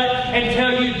coffin shut and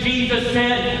tell you Jesus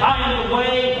said, I am the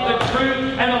way, the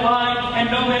truth, and the life, and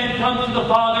no man comes to the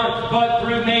Father but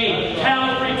through me.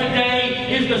 Calvary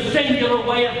today is the singular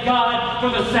way of God for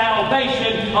the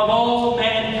salvation of all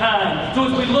mankind. So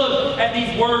as we look at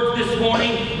these words this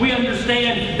morning, we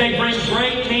understand they bring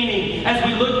great meaning. As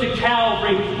we look to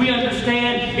Calvary, we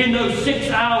understand in those 6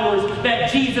 hours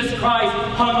that Jesus Christ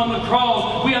hung on the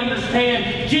cross, we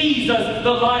understand Jesus,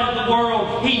 the light of the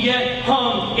world, He yet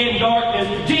hung in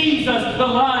darkness. Jesus, the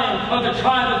Lion of the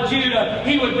tribe of Judah,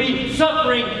 He would be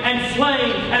suffering and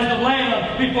slain as the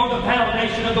Lamb before the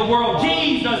foundation of the world.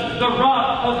 Jesus, the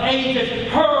Rock of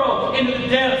Ages, hurled into the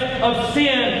depths of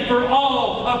sin for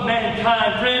all of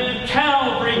mankind. Friend,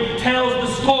 Calvary tells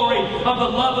the story of the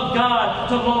love of God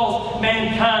to lost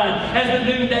mankind. As the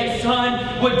noonday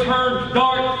sun would turn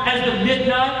dark as the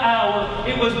midnight hour,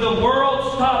 it was the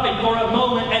world stopping for a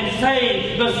moment and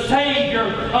saying, the Savior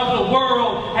of the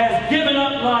world has given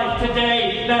up life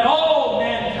today that all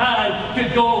mankind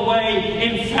could go away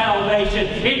in salvation.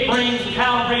 It brings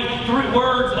Calvary through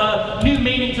words of new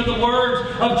meaning to the words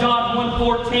of John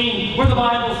 1:14, where the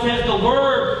Bible says the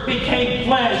Word became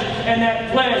flesh and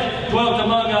that flesh dwelt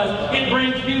among us. It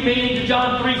brings new meaning to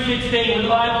John 3:16, where the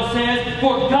Bible says,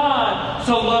 for God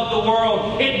so loved the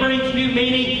world. It brings new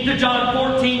meaning to John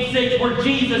 14:6, where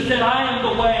Jesus said, I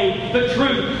am the way, the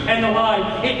truth, and the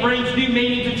life. It brings new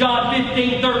meaning to John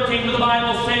 15:13, where the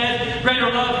Bible says,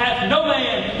 greater love hath no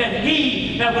man than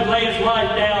he that would lay his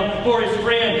life down for his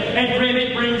friend. And friend,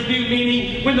 it brings new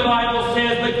meaning when the Bible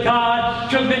says that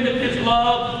God commendeth His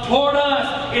love toward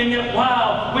us in that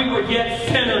while we were yet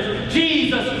sinners,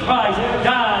 Jesus Christ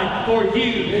died for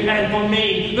you and for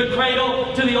me. The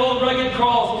cradle to the old rugged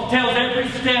cross tells every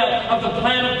step of the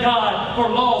plan of God for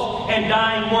lost and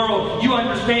dying world. You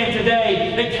understand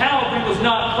today that Calvary was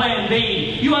not plan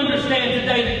B. You understand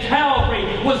today that Calvary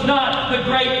was not the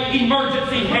great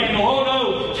emergency handle. Oh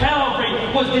no,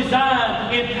 Calvary was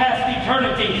designed in past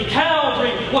eternity.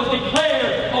 Calvary was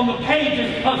declared on the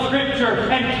pages of Scripture.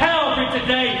 And Calvary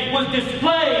today was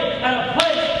displayed at a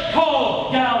place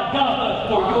called Golgotha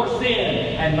for your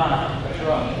sin and mine. That's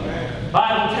right. The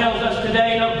Bible tells us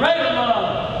today, no greater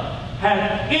love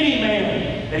hath any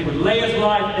man that he would lay his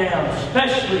life down,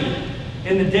 especially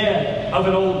in the death of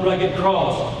an old rugged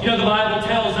cross. You know, the Bible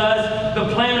tells us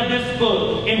the plan of this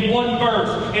book in one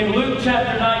verse. In Luke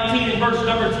chapter 19 and verse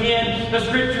number 10, the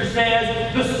Scripture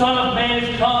says, the Son of Man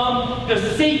is come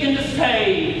to seek and to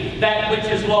save that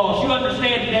which is lost. You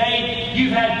understand today,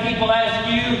 you've had people ask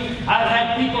you, I've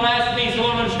had people ask me, so I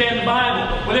don't understand the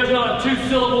Bible. Well, there's not a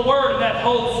two-syllable word in that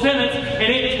whole sentence, and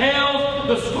it tells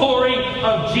the story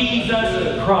of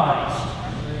Jesus Christ.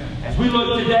 As we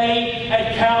look today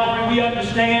at Calvary, we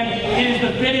understand it is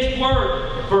the finished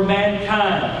work for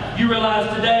mankind. You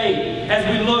realize today, as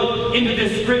we look into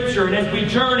this Scripture and as we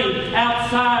journey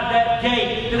outside that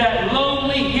gate to that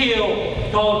lonely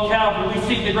hill called Calvary, we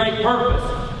see the great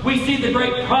purpose. We see the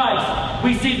great price.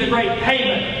 We see the great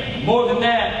payment. More than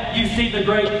that, you see the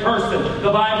great person.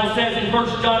 The Bible says in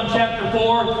 1 John chapter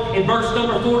 4, in verse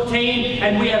number 14,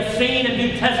 and we have seen and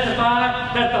do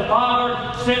testify that the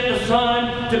Father sent the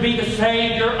Son to be the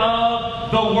Savior of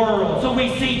the world. So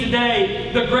we see today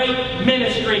the great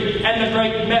ministry and the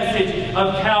great message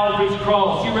of Calvary's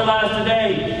cross. You realize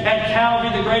today, at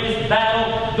Calvary, the greatest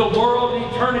battle the world in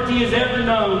eternity has ever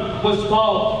known was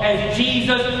fought. As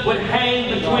Jesus would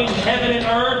hang between heaven and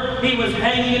earth, He was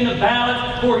hanging in the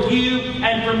balance for you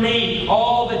and for me.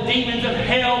 All the demons of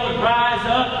hell would rise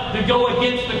up to go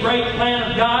against the great plan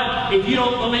of God. If you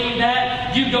don't believe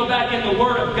that, you go back in the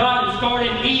Word of God and start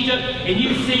in Egypt, and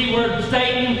you see where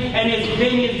Satan and his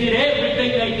minions did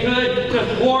everything they could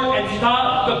to thwart and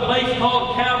stop the place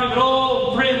called Calvary. But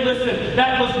oh, friend, listen,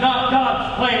 that was not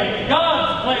God's plan. plan.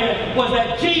 God's plan was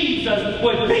that Jesus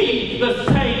would be the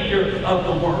Savior of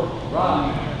the world.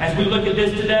 As we look at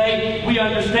this today, we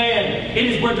understand it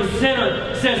is where the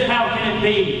sinner says, how can it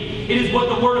be? It is what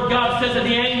the Word of God says of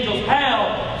the angels,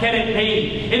 how can it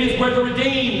be? It is where the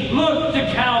redeemed look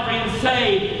to Calvary and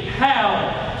say,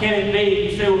 how can it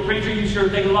be? You say, well, preacher, you sure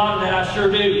think a lot of that. I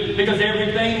sure do. Because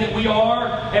everything that we are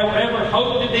and ever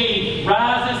hope to be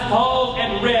rises, falls,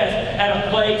 and rests at a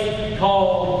place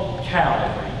called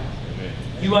Calvary.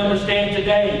 You understand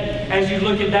today, as you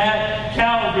look at that,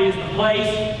 Calvary is the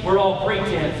place where all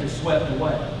pretense is swept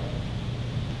away.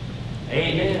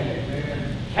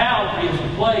 Amen. Calvary is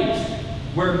the place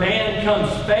where man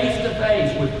comes face to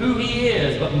face with who he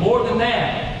is, but more than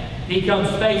that, he comes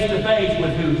face to face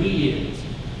with who he is.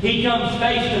 He comes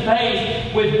face to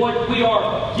face with what we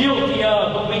are guilty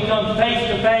of, but we come face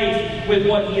to face with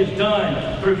what He has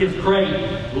done through His great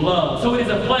love. So it is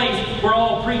a place where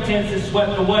all pretense is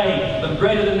swept away. But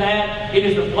greater than that, it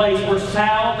is the place where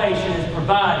salvation is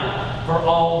provided for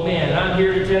all men. And I'm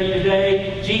here to tell you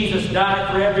today, Jesus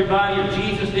died for everybody, or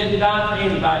Jesus didn't die for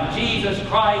anybody. Jesus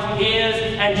Christ is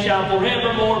and shall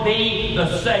forevermore be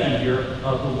the Savior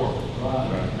of the world.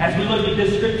 As we look at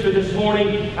this scripture this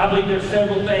morning, I believe there's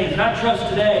several things. And I trust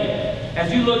today,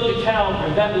 as you look at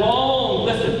Calvary, that a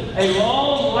long-lasting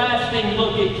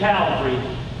look at Calvary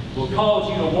will cause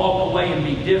you to walk away and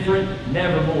be different,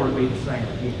 never more to be the same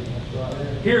again.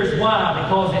 Here's why.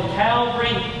 Because at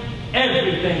Calvary,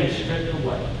 everything is stripped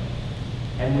away.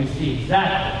 And we see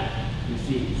exactly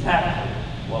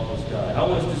what was done. I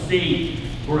want us to see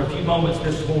for a few moments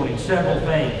this morning several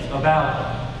things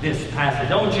about this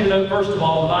passage. I want you to know, first of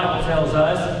all, the Bible tells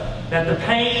us that the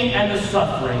pain and the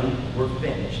suffering were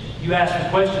finished. You asked the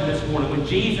question this morning, when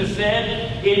Jesus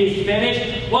said, it is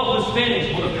finished, what was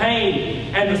finished? Well, the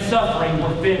pain and the suffering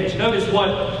were finished. Notice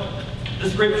what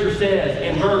the scripture says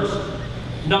in verse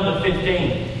number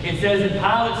 15. It says, and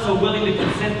Pilate, so willing to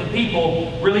consent the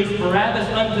people, released Barabbas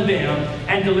unto them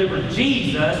and delivered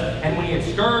Jesus, and when he had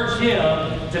scourged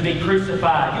him, to be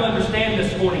crucified. You understand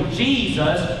this morning,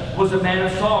 Jesus was a man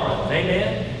of sorrow.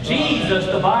 Amen? Jesus,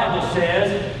 the Bible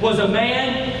says, was a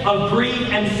man of grief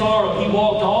and sorrow. He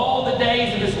walked all the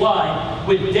days of his life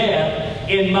with death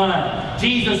in mind.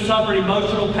 Jesus suffered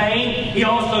emotional pain. He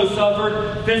also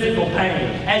suffered physical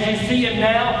pain. As you see him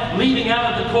now, leaving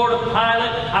out of the court of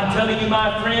Pilate, I'm telling you,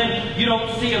 my friend, you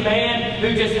don't see a man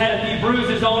who just had a few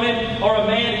bruises on him or a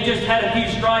man who just had a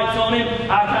few stripes on him.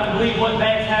 I kind of believe what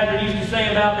Vance Havner used to say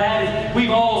about that is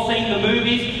we've all seen the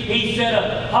movies. He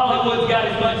said Hollywood's got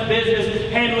as much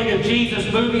business handling a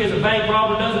Jesus movie as a bank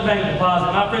robber does a bank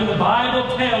deposit. My friend, the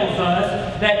Bible tells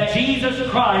us that Jesus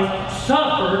Christ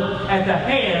suffered at the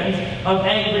hands of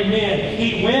angry men.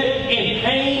 He went in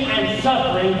pain and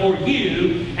suffering for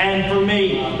you and for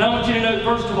me. And I want you to know,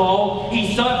 first of all,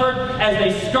 he suffered as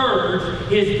they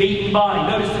scourged his beaten body.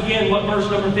 Notice again what verse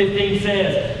number 15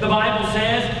 says. The Bible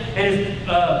says, and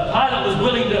Pilate was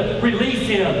willing to release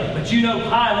him. But you know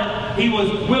Pilate, he was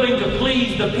willing to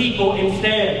please the people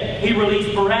instead. He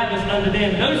released Barabbas unto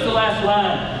them. Notice the last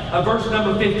line of verse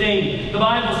number 15. The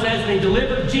Bible says they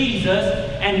delivered Jesus,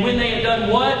 and when they had done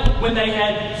what? When they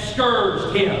had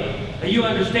scourged him. Now you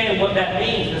understand what that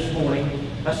means this morning.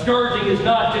 A scourging is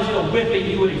not just a whipping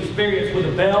you would experience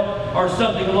with a belt or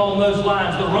something along those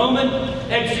lines. The Roman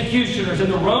executioners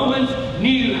and the Romans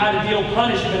knew how to deal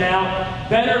punishment out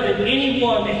better than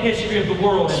anyone in the history of the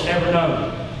world has ever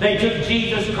known. They took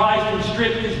Jesus Christ and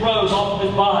stripped his robes off of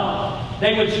his body.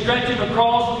 They would stretch him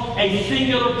across a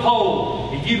singular pole.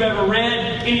 If you've ever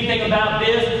read anything about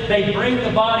this, they bring the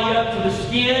body up to the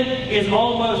skin is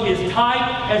almost as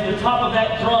tight as the top of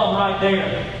that drum right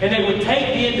there. And they would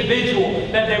take the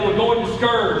individual that they were going to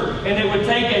scourge, and they would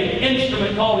take an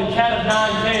instrument called a cat of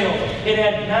nine tails. It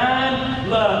had 9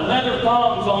 leather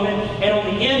thongs on it, and on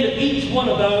the end of each one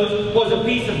of those was a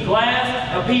piece of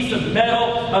glass, a piece of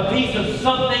metal, a piece of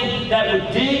something that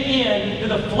would dig into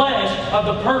the flesh of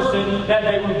the person that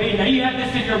they were being. Now you have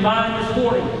this in your mind this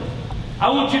morning. I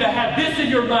want you to have this in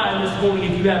your mind this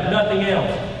morning if you have nothing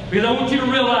else. Because I want you to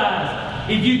realize,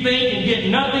 if you think and get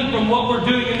nothing from what we're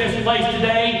doing in this place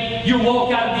today, you'll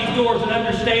walk out of these doors and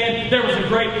understand there was a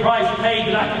great price paid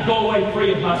that I could go away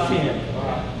free of my sin.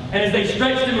 And as they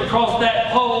stretched him across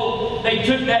that pole, they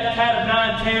took that cat of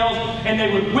nine tails and they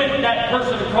would whip that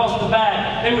person across the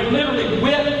back. They would literally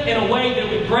whip in a way that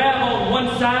would grab on one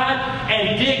side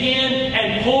and dig in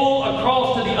and pull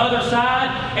across to the other side.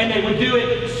 And they would do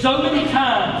it so many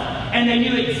times and they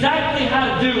knew exactly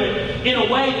how to do it in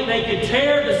a way that they could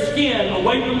tear the skin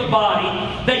away from the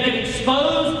body, they could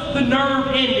expose the nerve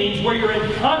endings where you're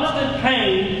in constant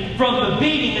pain from the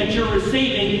beating that you're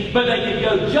receiving, but they could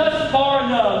go just far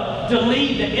enough to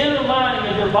leave the inner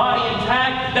lining of your body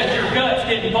intact, that your guts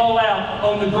didn't fall out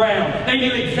on the ground. They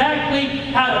knew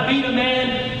exactly how to beat a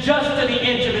man just to the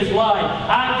inch of his life.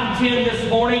 I contend this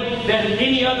morning that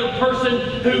any other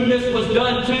person whom this was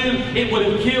done to, it would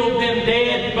have killed them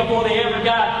dead before they ever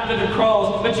got to the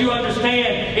cross. But you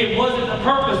understand, it wasn't the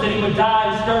purpose that he would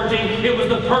die in scourging. It was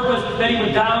the purpose that he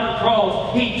would die on the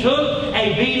cross. He took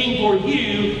a beating for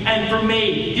you and for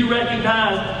me. You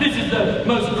recognize this is the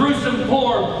most gruesome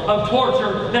form of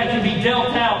torture that can be dealt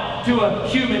out to a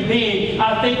human being.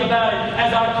 I think about it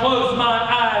as I close my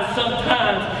eyes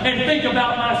sometimes and think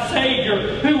about my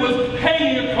Savior who was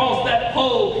hanging across that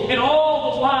pole, and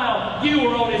all the while you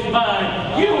were on his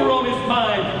mind. You were on his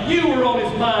mind. You were on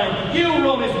his mind. You were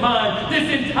on his mind.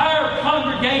 This entire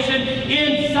congregation,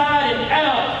 inside and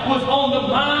out, was on the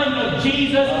mind of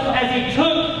Jesus as he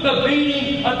took the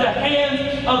beating of the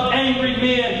hands of angry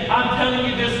men. I'm telling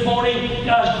you this morning,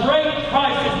 a great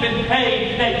price has been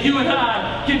paid that you and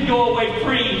I can go away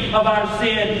free of our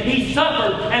sin. He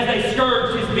suffered as they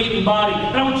scourged his beaten body.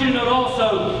 But I want you to note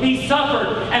also, he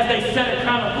suffered as they set a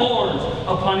crown of thorns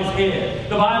upon his head.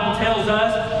 The Bible tells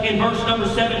us in verse number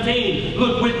 17,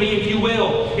 look with me if you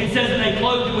will. It says that they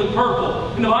clothed him with purple.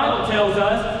 And the Bible tells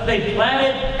us they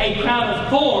planted a crown of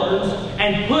thorns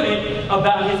and put it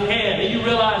about his head. And you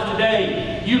realize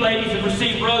today, you ladies have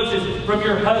received roses from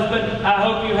your husband. I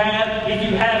hope you have. If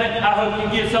you haven't, I hope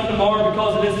you get some tomorrow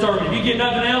because of this sermon. If you get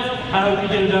nothing else, I hope you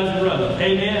get a dozen roses.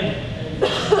 Amen.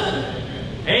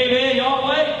 Amen. Y'all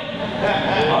wait.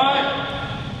 All right.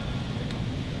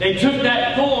 They took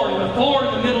that thorn, and the thorn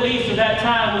in the Middle East at that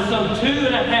time was some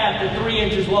 2.5 to 3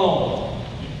 inches long.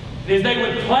 And as they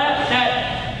would clasp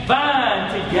that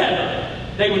vine together,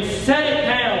 they would set it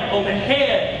down on the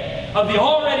head of the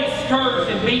already scourged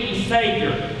and beaten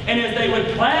Savior. And as they would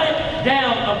plant it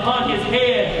down upon his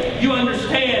head, you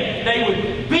understand, they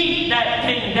would beat that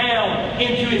thing down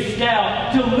into his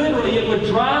scalp till literally it would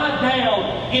drive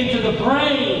down into the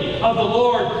brain of the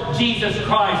Lord Jesus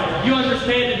Christ. You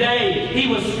understand today, he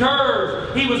was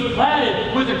scourged. He was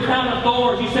planted with a crown of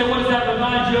thorns. You say, what does that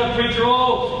remind you of, preacher?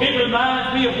 Oh, it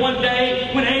reminds me of one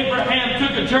day when Abraham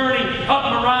took a journey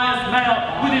up Moriah's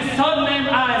Mount with his son named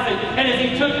Isaac. And as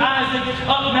he took Isaac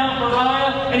up Mount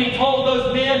Moriah, and he told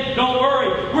those men, don't worry,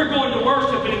 we're going to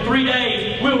worship, and in 3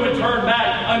 days we'll return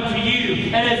back unto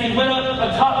you. And as he went up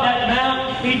atop that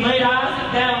mount, he laid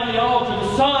Isaac down on the altar,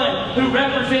 the son who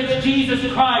represents Jesus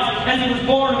Christ, as he was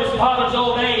born of his father's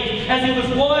old age, as he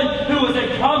was one who was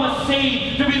a promised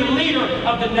seed to be the leader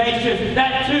of the nations,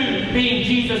 that too being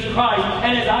Jesus Christ.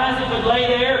 And as Isaac would lay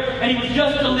there, and he was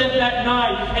just to live that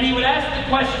night, and he would ask the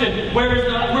question, where's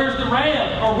the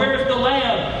ram, or where's the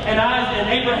lamb? And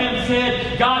Abraham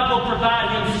said, God will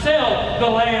provide himself the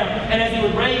lamb. And as he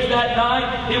would raise that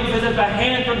night, it was as if a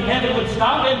hand from heaven would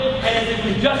stop him, and as it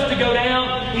was just to go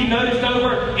down, he noticed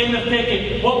over in the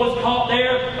thicket what was caught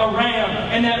there, a ram.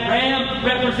 And that ram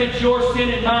represents your sin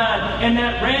and mine. And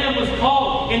that ram was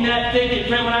caught in that thicket.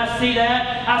 Friend, when I see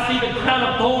that, I see the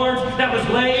crown of thorns that was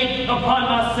laid upon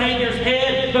my Savior's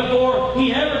head before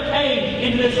he ever came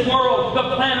into this world.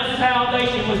 The plan of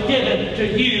salvation was given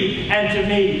to you and to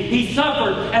me. He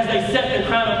suffered as they set the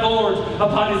crown of thorns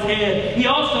upon his head. He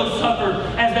also suffered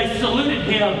as they saluted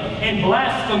him in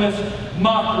blasphemous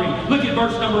mockery. Look at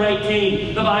verse number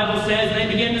 18. The Bible says they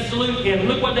began to salute him.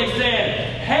 Look what they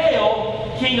said.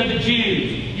 Hail, King of the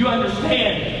Jews. You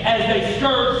understand, as they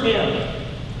scourged him,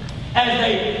 as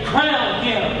they crowned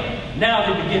him,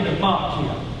 now they begin to mock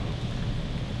him.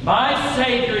 My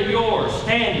Savior and yours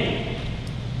standing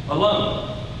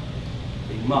alone,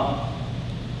 being mocked.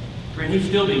 Friend, he's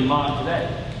still being mocked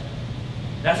today.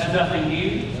 That's nothing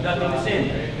new. It's nothing to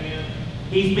sin.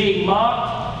 He's being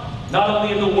mocked, not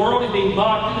only in the world, he's being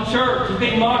mocked in the church. He's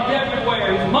being mocked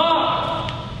everywhere. He's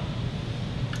mocked.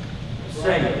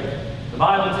 Savior. The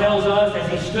Bible tells us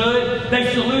as he stood,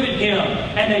 they saluted him,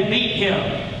 and they beat him,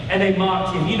 and they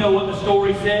mocked him. You know what the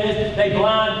story says? They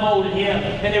blindfolded him,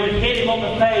 and they would hit him on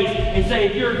the face and say,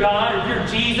 if you're God, or if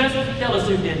you're Jesus, tell us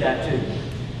who did that too.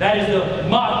 That is the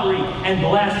mockery and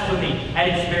blasphemy at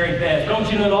its very best.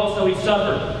 Don't you know that also he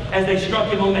suffered as they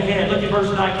struck him on the head. Look at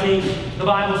verse 19. The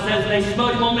Bible says they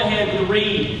smote him on the head with a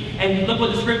reed. And look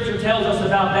what the Scripture tells us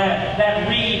about that. That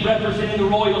reed representing the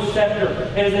royal scepter.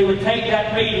 And as they would take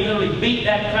that reed and literally beat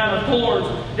that crown of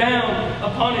thorns down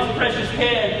upon his precious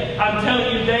head, I'm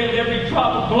telling you, David, every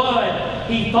drop of blood,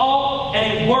 he thought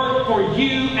and it worked for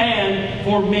you and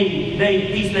for me.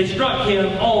 They struck him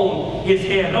on his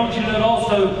head. Don't you know that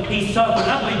also he suffered?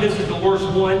 I believe this is the worst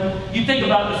one. You think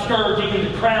about the scourging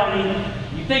and the crowning.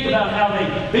 You think about how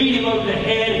they beat him over the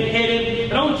head and hit him.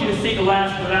 But I want you to see the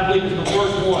last one. I believe is the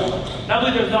worst one. And I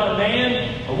believe there's not a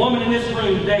man, a woman in this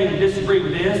room today who disagree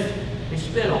with this. They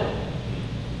spit on him.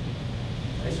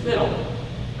 They spit on him.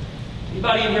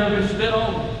 Anybody in here been spit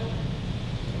on?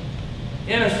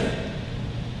 Innocent.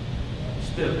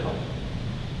 Spit on him.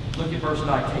 Look at verse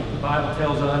 19. The Bible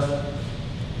tells us,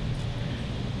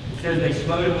 it says they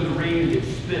smote him with a reed and did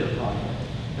spit upon him,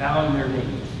 bowing their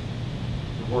knees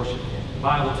to worship him. The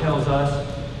Bible tells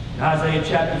us in Isaiah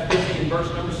chapter 50 and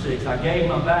verse number 6, I gave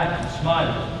my back and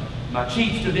smited my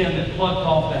cheeks to them that plucked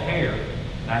off the hair,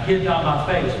 and I hid not my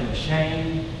face from the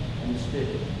shame and the spit.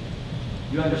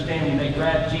 You understand, when they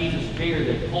grabbed Jesus' beard,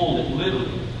 they pulled it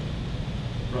literally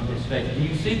from his face. Do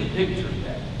you see the picture of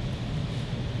that?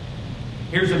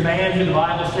 Here's a man who the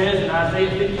Bible says in Isaiah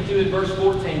 52 and verse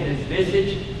 14, his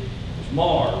visage was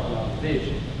marred beyond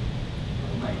vision.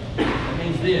 That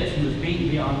means this, he was beaten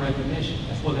beyond recognition.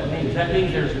 That's what that means. That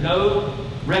means there's no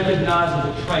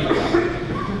recognizable trait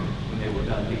when they were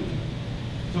done beating.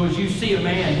 So as you see a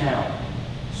man now,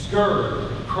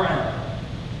 scourged, crowned,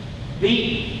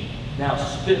 beaten, now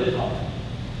spit upon.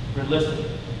 Friend, listen,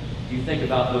 do you think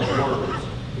about those words?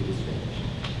 It is finished.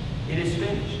 It is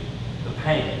finished. The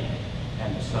pain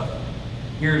and the suffering.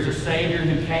 Here is a Savior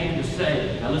who came to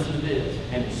save. Now listen to this.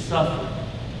 And he suffered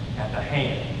at the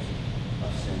hands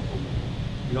of sinful men.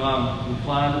 You know, I'm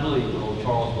inclined to believe what old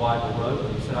Charles White wrote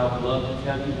when he said, I would love to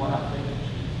tell you what I think of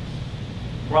Jesus.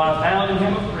 For I found in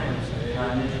him a friend, so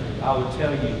kind and true. I would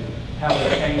tell you how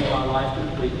it changed my life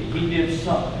completely. He did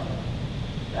something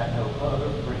that no other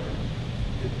friend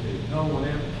could do. No one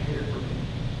ever cared for me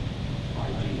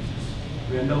like Jesus.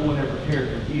 And no one ever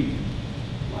cared for you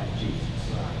like Jesus.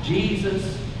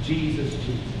 Jesus, Jesus,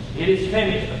 Jesus. It is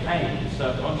finished, the pain and the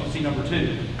suffering. Why don't you see number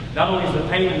 2? Not only is the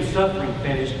pain and the suffering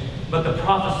finished, but the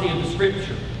prophecy of the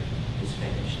Scripture is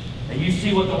finished. Now you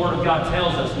see what the Word of God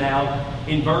tells us now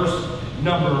in verse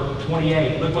number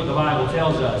 28. Look what the Bible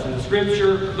tells us. In the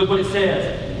Scripture, look what it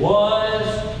says.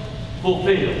 Was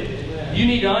fulfilled. You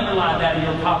need to underline that in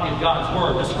your copy of God's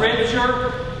Word. The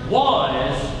Scripture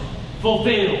was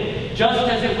fulfilled.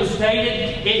 Just as it was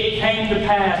stated, it came to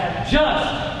pass,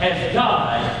 just as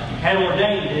God had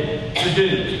ordained it to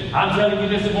do. I'm telling you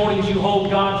this morning, as you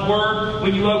hold God's Word,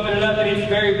 when you open it up at its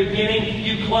very beginning,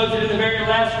 you close it in the very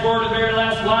last word, the very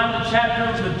last line of the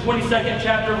chapter, the 22nd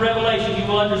chapter of Revelation, you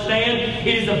will understand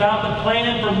it is about the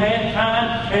plan for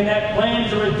mankind, and that plan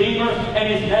is a Redeemer, and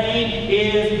His name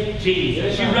is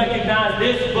Jesus. You recognize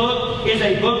this book is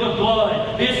a book of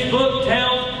blood. This book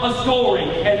tells a story,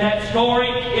 and that story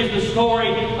is the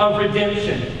story of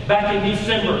redemption. Back in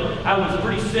December, I was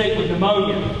pretty sick with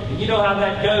pneumonia. And you know how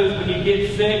that goes when you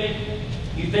get sick?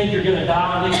 You think you're going to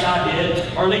die, or at least I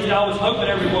did. Or at least I was hoping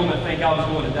everyone would think I was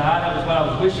going to die. That was what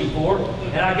I was wishing for.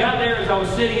 And I got there as I was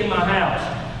sitting in my house.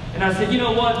 And I said, you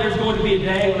know what? There's going to be a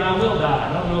day when I will die.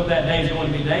 I don't know if that day is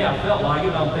going to be a day. I felt like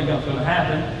it. I don't think that's going to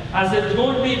happen. I said, there's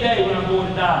going to be a day when I'm going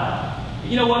to die.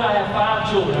 You know what? I have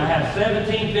 5 children. I have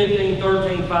 17, 15,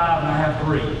 13, 5, and I have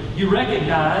 3. You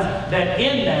recognize that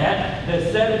in that,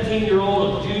 the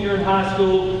 17-year-old, a junior in high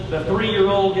school, the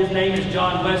 3-year-old, his name is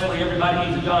John Wesley. Everybody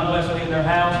needs a John Wesley in their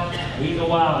house. He's a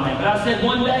wild man. But I said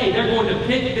one day, they're going to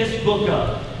pick this book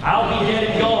up. I'll be dead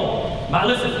and gone.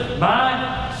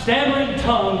 My stammering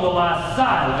tongue will lie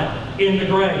silent in the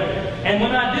grave. And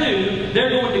when I do, they're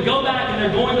going to go back and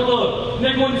they're going to look. And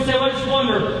they're going to say, well, I just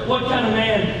wonder, what kind of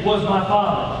man was my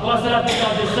father? Well, I said, I think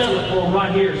I'll just settle it for him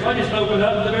right here. So I just opened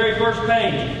up to the very first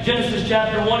page, Genesis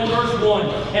chapter 1 and verse 1.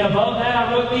 And above that,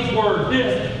 I wrote these words.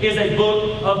 This is a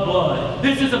book of blood.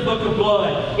 This is a book of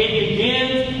blood. It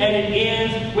begins and it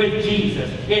ends with Jesus.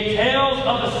 It tells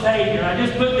of a Savior. I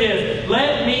just put this,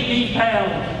 let me be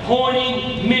found,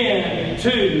 pointing men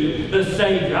to the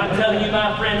Savior. I'm telling you,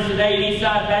 my friends, today at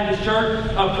Eastside Baptist Church,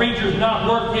 a preacher's not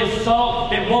worth his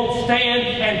salt that won't stand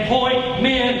and point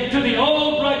men to the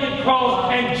old rugged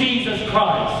cross and Jesus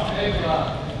Christ.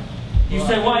 You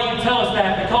say, why do you tell us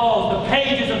that? Because the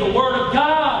pages of the Word of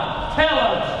God tell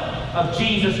us of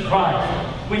Jesus Christ.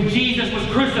 When Jesus was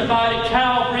crucified at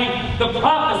Calvary, the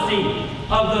prophecy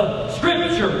of the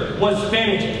Scripture was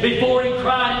finished. Before he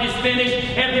cried, it is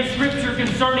finished, every Scripture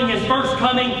concerning his first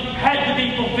coming had to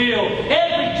be fulfilled.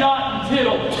 Every jot and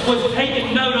tittle was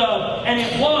taken note of, and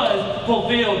it was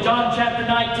fulfilled. John chapter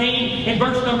 19, in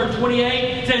verse number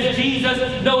 28, says,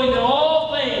 Jesus, knowing that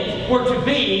all things were to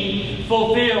be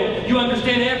fulfilled. You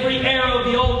understand, every arrow of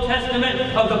the Old Testament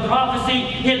of the prophecy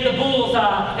hit the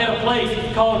bullseye at a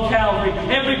place called Calvary.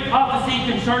 Every prophecy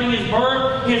concerning his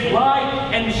birth, his life,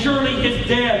 and surely his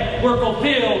death were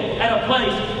fulfilled at a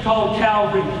place called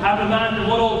Calvary. I'm reminded of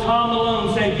what old Tom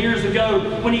Malone said years ago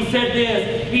when he said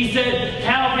this. He said,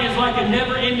 Calvary is like a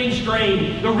never-ending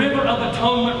stream. The river of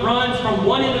atonement runs from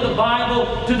one end of the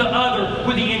Bible to the other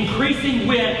with the increasing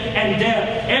width and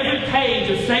depth. Every page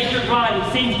of sacred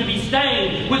writing seems to be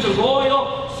stained with the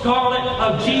royal scarlet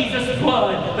of Jesus'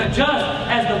 blood. But just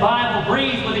as the Bible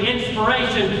breathes with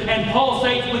inspiration and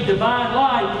pulsates with divine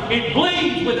life, it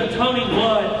bleeds with atoning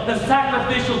blood. The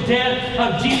sacrificial death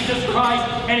of Jesus Christ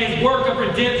and his work of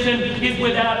redemption is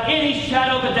without any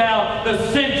shadow of a doubt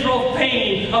the central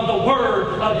theme of the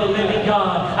Word of the living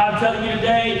God. I'm telling you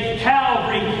today,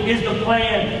 Calvary is the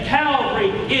plan. Calvary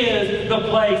is the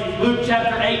place. Luke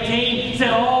chapter 18 said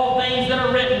all things that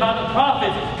are written by the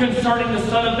prophets concerning the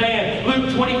Son of Man.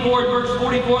 Luke 24 verse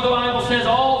 44, the Bible says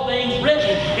all things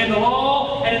written in the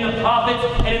law and in the prophets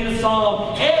and in the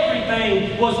Psalm.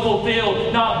 Everything was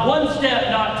fulfilled. Not one step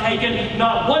not taken,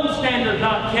 not one standard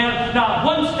not kept, not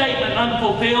one statement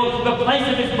unfulfilled. The place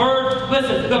of his birth,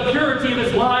 listen, the purity of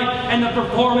his life and the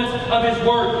performance of his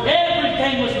work.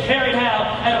 Everything was carried out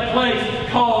at a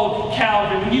place called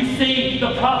Calvary. When you see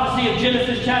the prophecy of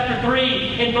Genesis chapter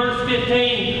 3 in verse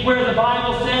 15, where the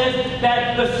Bible says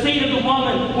that the seed of the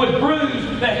woman would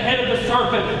bruise the head of the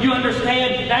serpent, you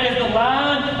understand that is the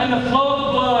line and the flow of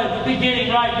the blood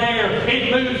beginning right there.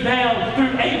 It moves down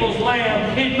through Abel's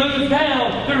lamb. It moves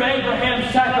down through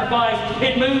Abraham's sacrifice.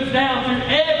 It moves down through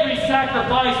every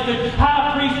sacrifice the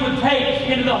high priest would take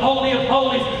into the Holy of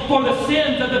Holies for the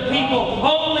sins of the people.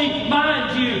 Only,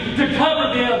 mind you, to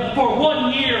cover them for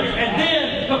 1 year. And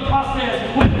then the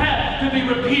process would have to be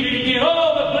repeated again.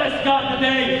 Oh, but bless God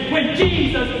today, when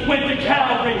Jesus went to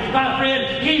Calvary, my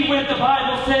friend, he went, the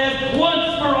Bible says,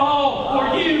 once for all,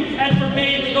 for you and for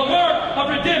me. The work of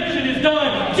redemption is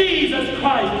done. Jesus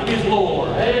Christ is Lord.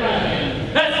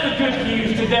 Amen. That's the good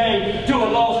news today to a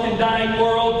lost and dying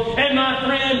world. And my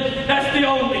friend, that's the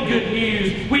only good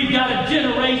news. We've got a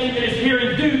generation that is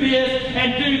hearing do this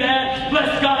and do that.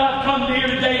 Bless God, I've come here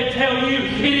today to tell you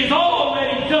it is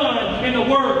already done in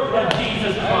the work of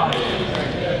Jesus Christ.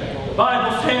 The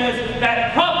Bible says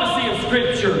that prophecy of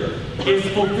Scripture is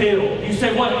fulfilled. You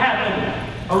say, what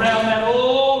happened around that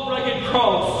old rugged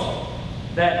cross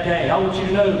that day? I want you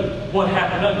to know what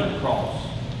happened under the cross.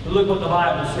 But look what the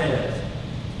Bible says.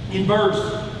 In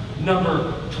verse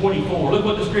number 24, look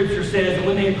what the Scripture says. And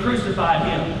when they had crucified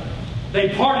him, they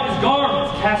parted his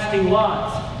garments, casting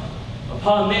lots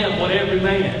upon them what every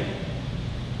man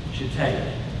should take.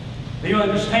 Do you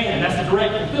understand? That's a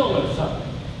direct fulfillment of something.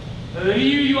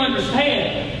 You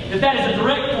understand that is a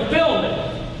direct fulfillment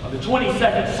of the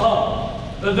 22nd Psalm.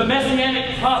 The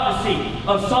messianic prophecy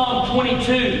of Psalm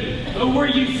 22, where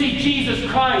you see Jesus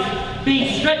Christ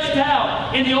being stretched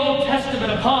out in the Old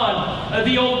Testament upon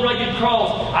the old rugged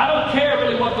cross. I don't care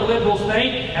really what the liberals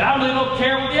think, and I really don't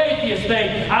care what the atheists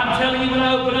think. I'm telling you, when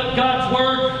I open up God's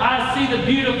Word, I see the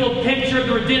beautiful picture of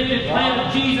the redemptive plan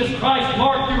of Jesus Christ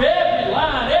marked through every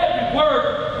line, every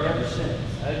word, every sentence.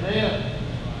 Amen.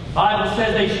 The Bible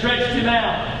says they stretched him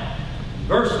out.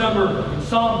 Verse number in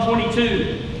Psalm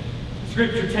 22.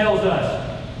 Scripture tells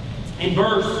us in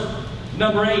verse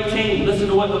number 18, listen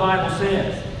to what the Bible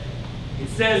says. It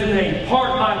says, and they part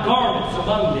my garments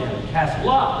among them and cast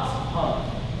lots upon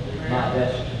my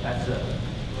vesture. That's a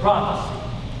prophecy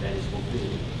that is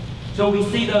fulfilled. So we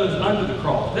see those under the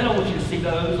cross. Then I want you to see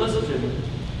those, listen to me,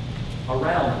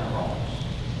 around the cross.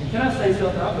 And can I say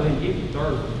something? I'll go ahead and give you a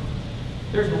third one.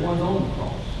 There's the ones on the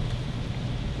cross.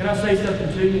 Can I say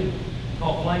something to you?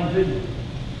 Talk plain to you.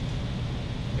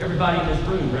 Everybody in this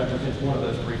room represents one of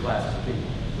those three classes of people.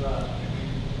 Right.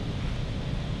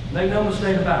 Make no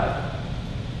mistake about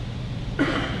it.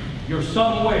 You're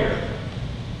somewhere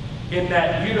in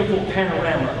that beautiful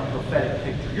panorama of prophetic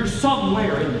picture. You're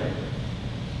somewhere in there.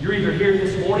 You're either here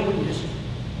this morning and just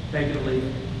take it or leave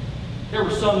it. There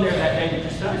were some there that day that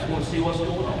just said, I just want to see what's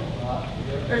going on.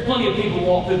 There's plenty of people who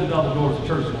walk through the double doors of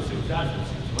church and want to see what's going on.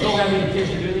 We don't have any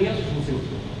intention to do anything else, just want to see what's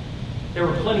going on. There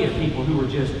were plenty of people who were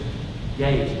just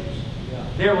gazers.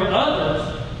 There were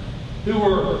others who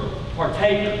were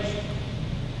partakers.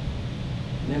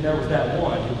 And then there was that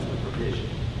one who was the provision.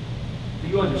 Do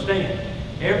you understand?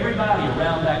 Everybody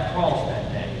around that cross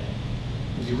that day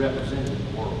can be represented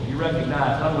in the world. You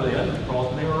recognize not only under the cross,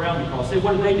 but they were around the cross. See,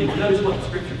 what did they do? Notice what the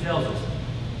Scripture tells us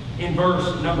in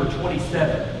verse number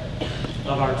 27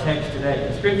 of our text today.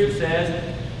 The Scripture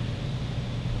says,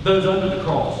 those under the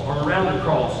cross, or around the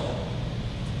cross,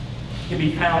 can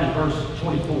be found in verse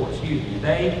 24,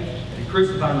 They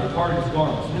crucified him, they parted his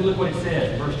garments. And then look what it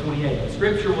says in verse 28. The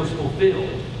Scripture was fulfilled.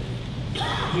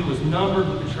 He was numbered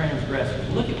with the transgressors.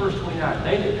 And look at verse 29.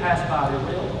 They that passed by,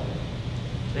 they railed on him.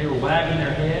 They were wagging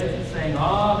their heads and saying,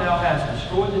 thou hast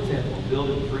destroyed the temple and built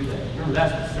it in 3 days. Remember,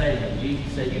 that's the saying.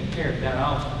 Jesus said, you tear it down,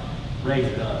 I'll raise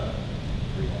it up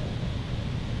in 3 days.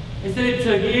 He said it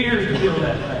took years to build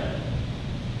that thing.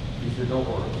 He said, don't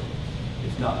worry.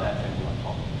 It's not that temple I'm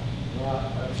talking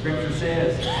about. The Scripture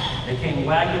says they came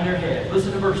wagging their heads.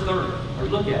 Listen to verse 30, or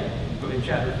look at it in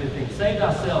chapter 15. Save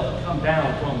thyself and come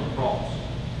down from the cross.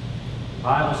 The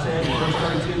Bible says in verse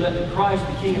 32, let the Christ,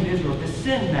 the King of Israel,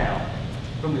 descend now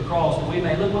from the cross, that we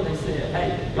may, look what they said.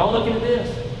 Hey, y'all looking at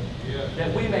this? Yeah.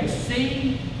 That we may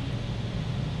see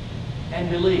and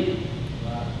believe.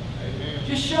 Amen.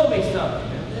 Just show me something.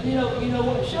 And you know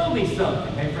what? Show me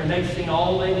something. Hey, friend, they've seen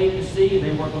all they need to see, and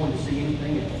they weren't going to see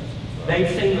anything else. They've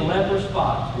seen the leper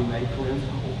spots be made cleansed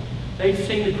whole. They've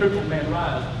seen the crippled man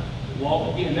rise and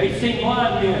walk again. They've seen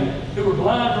blind men who were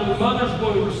blind from the mother's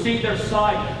womb receive their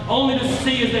sight, only to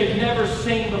see as they've never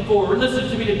seen before. Listen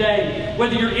to me today.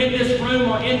 Whether you're in this room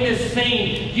or in this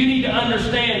scene, you need to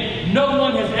understand no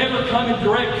one has ever come in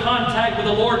direct contact with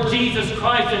the Lord Jesus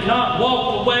Christ and not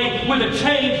walked away with a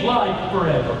changed life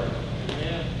forever.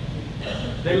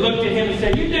 They looked at him and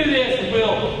said, you do this and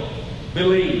we'll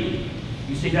believe.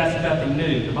 You see, that's nothing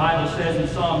new. The Bible says in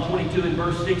Psalm 22 and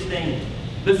verse 16,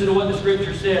 listen to what the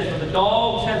Scripture says, for the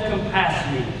dogs have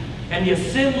compassed me, and the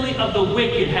assembly of the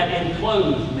wicked have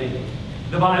enclosed me.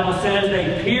 The Bible says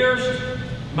they pierced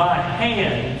my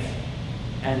hands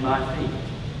and my feet.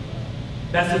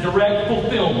 That's a direct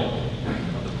fulfillment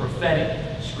of the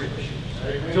prophetic Scriptures.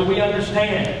 So we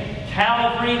understand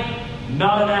Calvary,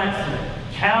 not an accident.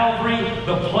 Calvary,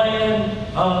 the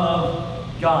plan of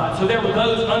God. So there were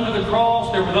those under the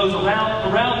cross, there were those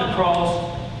around the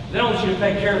cross. Then I want you to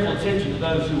pay careful attention to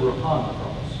those who were upon the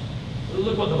cross.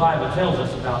 Look what the Bible tells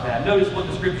us about that. Notice what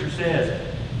the Scripture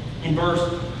says in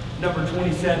verse number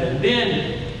 27.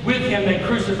 Then with him they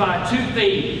crucified 2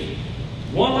 thieves,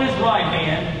 one on his right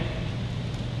hand,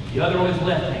 the other on his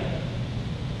left hand.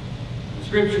 The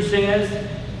Scripture says,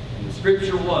 and the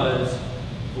Scripture was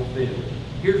fulfilled.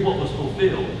 Here's what was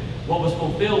fulfilled. What was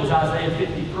fulfilled was Isaiah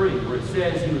 53, where it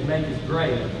says he would make his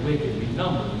grave and the wicked be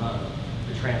numbered among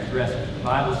the transgressors. The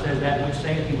Bible says that which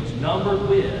saith he was numbered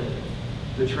with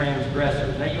the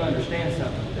transgressors. Now you understand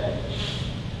something today.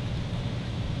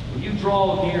 When you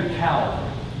draw near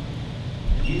Calvary,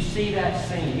 you see that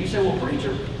scene. You say, well,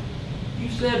 preacher, you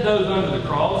said those under the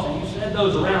cross and you said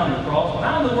those around the cross. Well,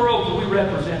 how in the world can we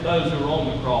represent those who are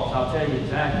on the cross? I'll tell you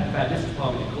exactly. In fact, this is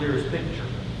probably the clearest picture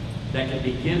that can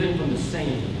be given from the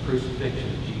scene of the crucifixion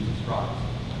of Jesus Christ.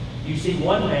 You see,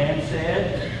 one man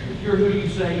said, if you're who you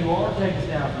say you are, take us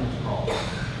down from this cross.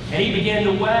 And he began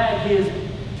to wag his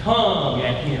tongue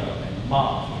at him and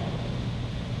mock him.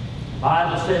 The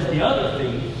Bible says the other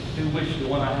thief, who wished the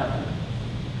one I have.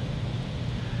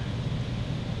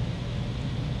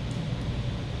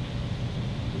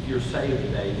 If you're saved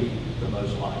today, be the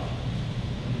most likely.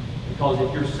 Because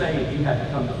if you're saved, you have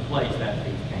to come to the place that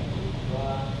thief came from.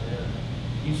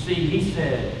 You see, he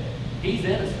said, he's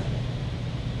innocent.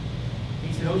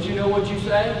 He said, don't you know what you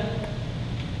say?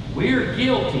 We're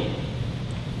guilty.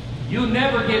 You'll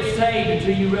never get saved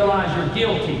until you realize you're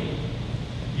guilty.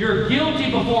 You're guilty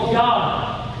before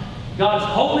God. God's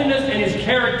holiness and his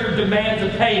character demands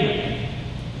a payment.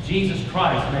 Jesus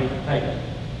Christ made the payment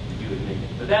for you and me.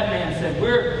 But that man said,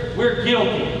 we're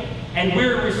guilty. And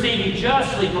we're receiving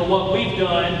justly for what we've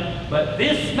done. But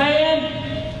this man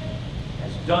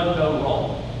done no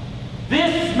wrong.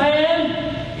 This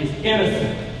man is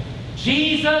innocent.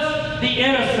 Jesus, the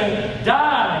innocent,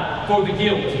 died for the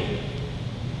guilty.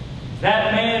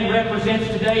 That man represents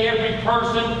today every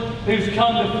person who's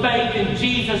come to faith in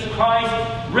Jesus Christ,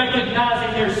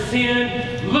 recognizing their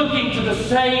sin, looking to the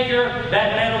Savior.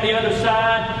 That man on the other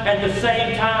side, at the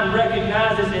same time,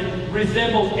 recognizes and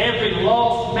resembles every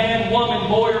lost man, woman,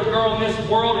 boy, or girl in this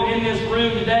world and in this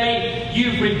room today.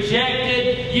 You've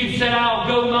rejected. You've said, I'll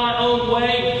go my own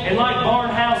way. And like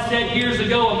Barnhouse said years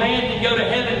ago, a man can go to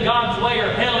heaven God's way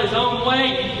or hell his own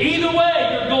way. Either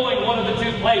way, you're going one of the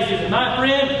 2 places. And my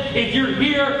friend, if you're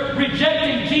here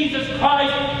rejecting Jesus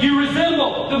Christ, you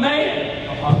resemble the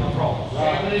man upon the cross.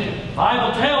 The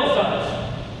Bible tells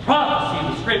us, prophecy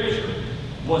of the Scripture,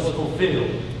 was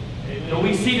fulfilled. So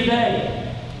we see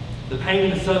today the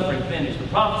pain and the suffering finished, the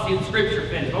prophecy of the Scripture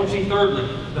finished. Don't you see, thirdly,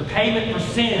 the payment for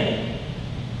sin,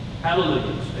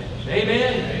 hallelujah, was finished.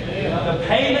 Amen? Amen. The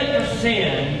payment for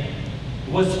sin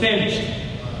was finished.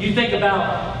 You think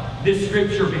about this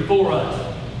Scripture before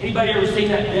us. Anybody ever seen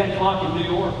that debt clock in New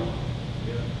York?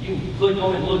 You can click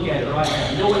on it and look at it right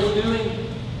now. You know what it's doing?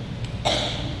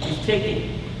 It's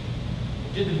ticking.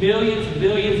 To the billions and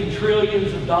billions and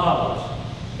trillions of dollars.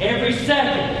 Every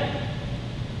second,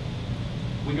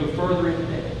 we go further into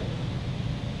debt.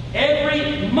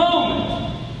 Every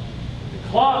moment, the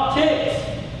clock ticks,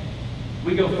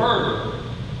 we go further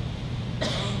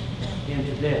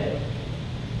into debt.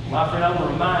 My friend, I want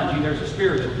to remind you there's a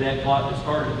spiritual debt clock that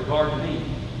started at the Garden of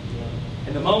Eden.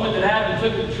 And the moment that Adam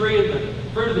took the fruit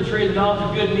of the tree of the knowledge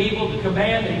of good and evil, the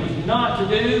command that he was not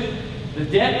to do, the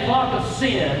debt clock of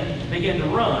sin began to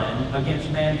run against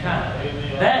mankind.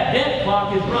 Amen. That debt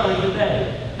clock is running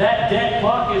today. That debt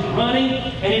clock is running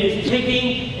and it is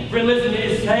ticking. And friend, listen, it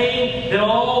is saying that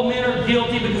all men are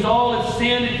guilty because all have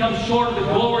sinned and come short of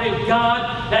the glory of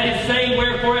God. That is saying,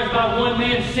 wherefore as by one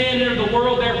man sin entered the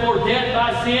world, therefore death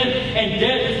by sin, and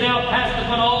death is now passed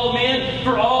upon all men,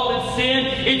 for all have sinned.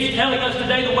 It's telling us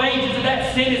today the wages of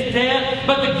that sin is death,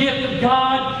 but the gift of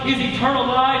God is eternal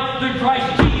life through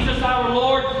Christ Jesus our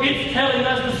Lord. It's telling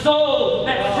us the soul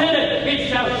that sinneth, it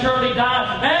shall surely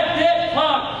die. That death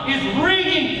clock is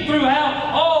ringing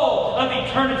throughout all of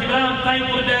eternity. But I'm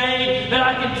thankful today that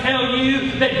I can tell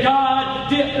you that God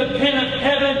dipped the pen of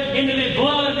heaven into the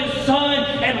blood of His Son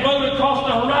and wrote across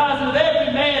the horizon of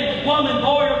every man, woman,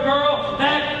 boy, or girl,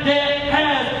 that debt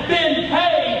has been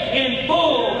paid in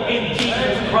full in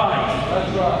Jesus Christ.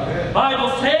 That's right. The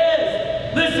Bible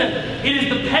says, listen, it is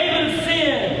the payment of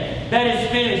sin that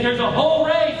is finished. There's a whole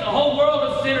race, a whole world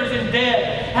of sinners in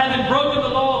debt, having broken the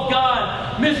law of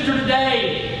God. Mister,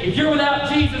 today, if you're without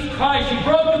Jesus Christ, you've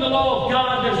broken the law of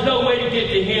God, there's no way to get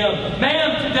to Him.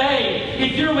 Ma'am, today,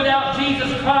 if you're without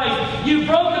Jesus Christ, you've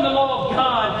broken the law of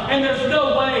God, and there's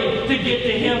no way to get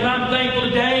to Him. And I'm thankful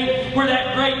today where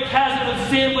that great chasm of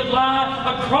sin would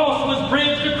lie, a cross was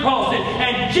bridged across it,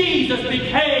 and Jesus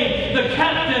became the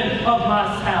captain of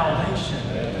my salvation.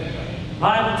 The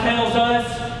Bible tells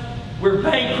us we're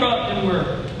bankrupt and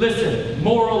we're, listen,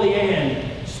 morally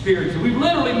and spiritually. We've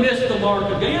literally missed the mark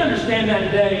of God. You understand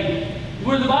that today?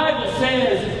 Where the Bible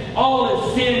says all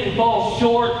have sinned and fall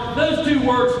short, those two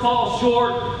words, fall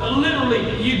short,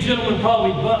 literally, you gentlemen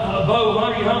probably a bow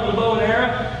hunter, you hunt with a bow and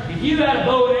arrow. If you had a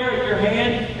bow and arrow in your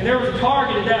hand and there was a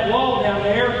target at that wall down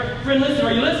there, friend, listen,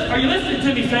 are you listening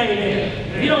to me saying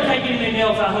this? If you don't take anything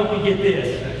else, I hope you get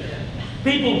this.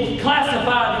 People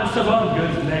classify themselves, I'm good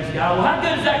as the next guy. Well, how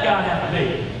good does that guy have to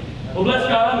be? Well, bless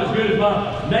God, I'm as good as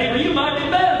my neighbor. You might be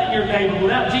better than your neighbor.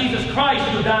 Without Jesus Christ,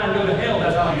 you'll die and go to hell.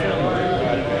 That's what I'm telling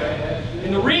you.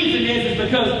 And the reason is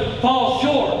because fall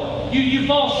short. You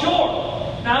fall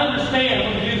short. Now, understand,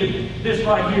 I'm going to do this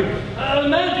right here.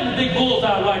 Imagine the big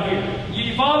bullseye right here.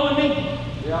 You following me?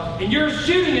 Yeah. And you're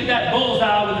shooting at that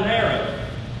bullseye with an arrow.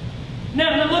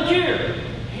 Now look here.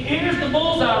 Here's the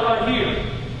bullseye right here.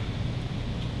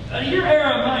 Your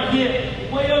arrow might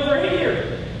hit way over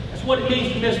here. That's what it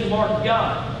means to miss the mark of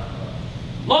God.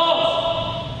 Lost.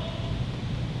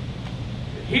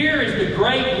 Here is the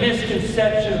great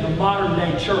misconception of the modern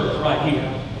day church right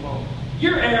here.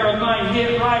 Your arrow might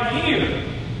hit right here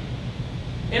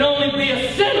and only be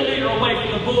a centimeter away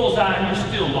from the bullseye, and you're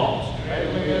still lost.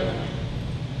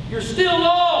 You're still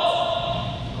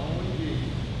lost.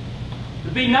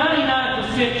 To be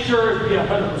 99% sure is to be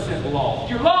 100% lost.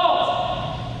 You're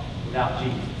lost without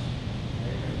Jesus.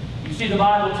 You see, the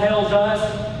Bible tells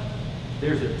us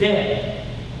there's a debt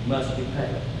that must be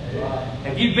paid.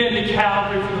 Have you been to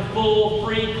Calvary for the full,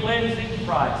 free, cleansing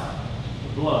price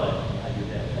of blood of your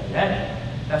debt paid?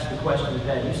 That's the question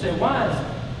today. You say, why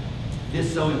is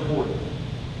this so important?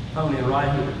 Hone in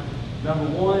right here. Number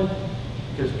one,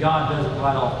 because God doesn't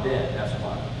write off debt. That's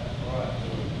why.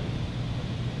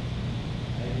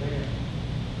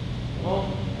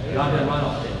 God doesn't write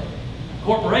off debt.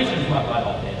 Corporations might write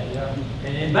off debt.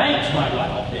 And banks might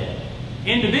write off debt.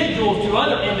 Individuals to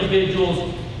other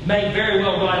individuals may very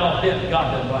well write off debt, but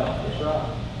God doesn't write off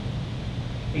debt.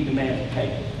 He demands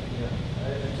payment.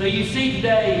 So you see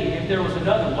today, if there was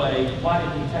another way, why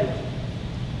didn't He take it?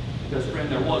 Because, friend,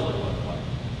 there was no other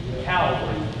way.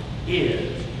 Calvary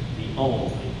is the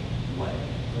only way.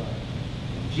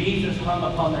 Jesus hung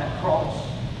upon that cross.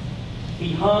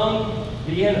 He hung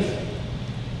the innocent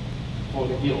for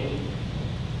the guilty.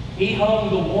 He hung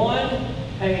the one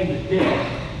paying the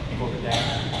debt for the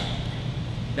damned.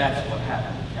 That's what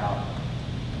happened to Calvary.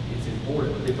 It's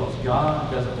important. because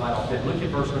God doesn't write off debt. Look at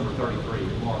verse number 33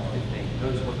 of Mark 15.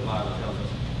 Notice what the Bible tells us.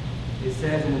 It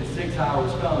says, and when the 6th hour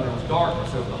was come, there was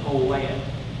darkness over the whole land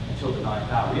until the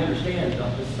 9th hour. We understand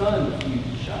that the sun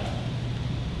refused to shine.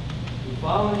 You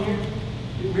following here?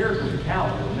 The miracles of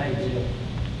calendar are amazing.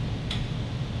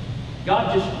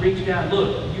 God just reached down,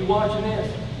 look, you watching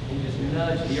this? And he just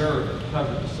nudged the earth and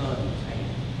covered the sun in his hand.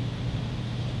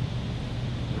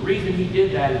 The reason he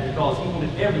did that is because he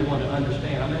wanted everyone to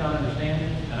understand. I may not understand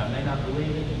it, and I may not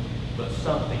believe it, but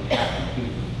something happened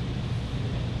here.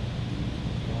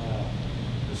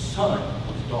 The sun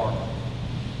was dark.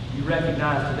 You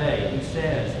recognize today, he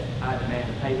says, I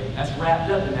demand the payment. That's wrapped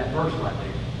up in that verse right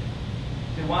there.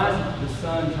 Then why is the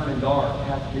sun turning dark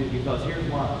have to do? Because here's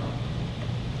why.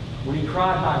 When he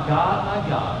cried, my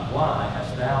God, why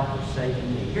hast thou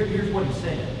forsaken me? Here's what he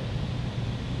said.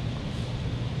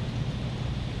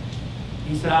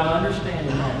 He said, I'm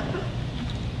understanding now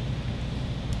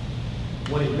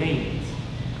what it means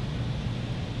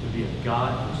to be a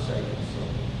God-forsaken soul.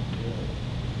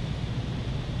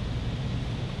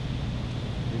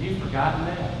 Have you forgotten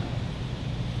that?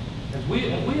 Have we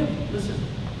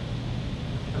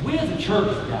as a church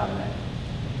forgotten that?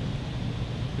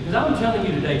 Because I'm telling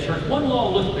you today, church, one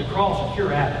long look at the cross will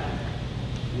cure apathy.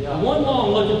 And one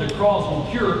long look at the cross will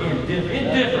cure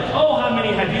indifference. Oh, how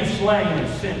many have you slain and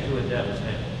sent to a devil's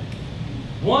hell?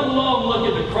 One long look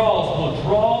at the cross will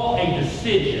draw a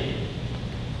decision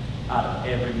out of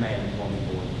every man and woman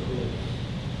born to live.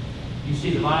 You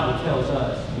see, the Bible tells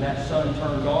us when that sun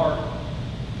turned dark,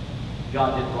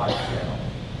 God didn't write it down.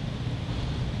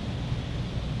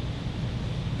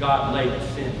 God laid the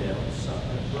sin debt on the Son.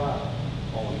 That's right.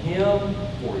 On him,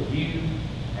 for you,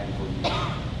 and for you.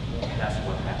 That's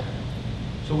what happened.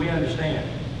 So we understand.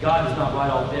 God does not write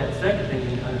off debt. Second thing we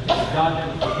need to understand is God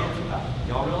never forgets about it.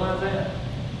 Y'all realize that?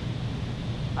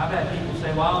 I've had people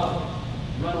say, well,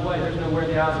 run away. There's nowhere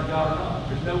the eyes of God are not.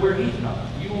 There's nowhere he's not.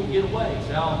 You won't get away.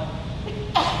 So I'll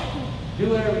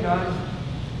do it every night.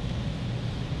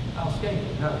 I'll escape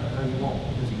it. No, you won't,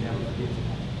 because he never forgets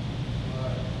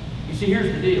about it. You see,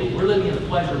 here's the deal. We're living in a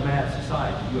pleasure-mad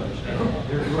society, you understand.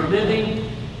 We're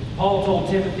living, Paul told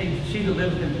Timothy, she that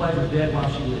liveth in pleasure is dead while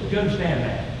she lives. You understand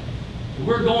that? And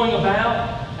we're going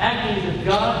about acting as if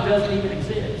God doesn't even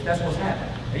exist. That's what's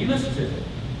happening. Now you listen to it.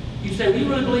 You say, well, you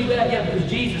really believe that? Yeah, because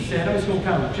Jesus said, I'm just going to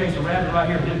kind of chase a rabbit right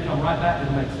here, but it'll come right back,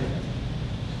 it'll make sense.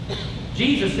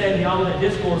 Jesus said in the Olivet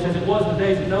Discourse, as it was in the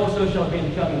days of Noah, so shall it be in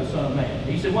the coming of the Son of Man.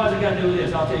 He said, why does it got to do with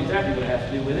this? I'll tell you exactly what it has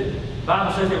to do with it. The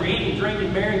Bible says they were eating,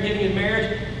 drinking, marrying, giving in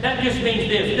marriage. That just means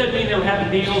this. It doesn't mean they were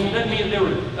having meals. It doesn't mean they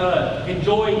were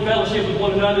enjoying fellowship with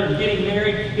one another and getting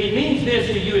married. It means this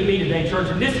to you and me today, church,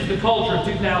 and this is the culture of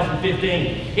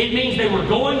 2015. It means they were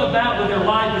going about with their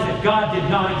life as if God did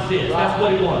not exist. That's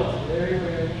what it was.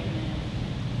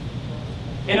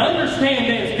 And understand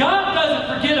this. God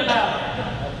doesn't forget about it.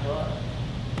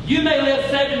 You may live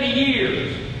 70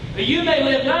 years. Or you may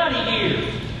live 90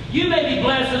 years. You may be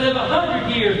blessed to live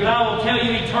 100 years, but I will tell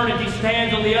you, eternity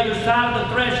stands on the other side of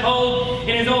the threshold.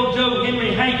 And as old Joe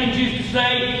Henry Hankins used to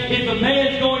say, if a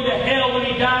man's going to hell when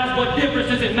he dies, what difference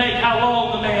does it make how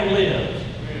long the man lives?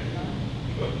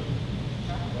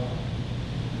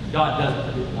 God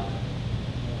doesn't forget about it.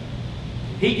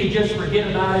 If he could just forget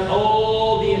about it,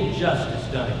 oh, the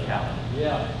injustice done at Calvary.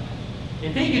 Yeah.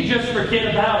 If he could just forget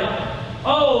about it,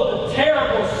 oh, the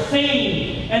terrible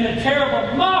scene and the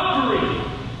terrible mockery.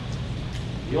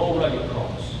 The old rugged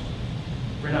cross.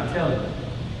 Friend, I'm telling you,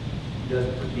 he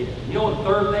doesn't forget. You know what the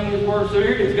third thing is worse? So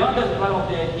here it is. God doesn't write off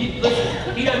debt.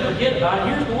 Listen, he doesn't forget about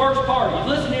it. Here's the worst part. You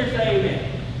listen here and say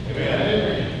amen.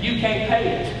 Amen. You can't pay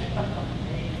it.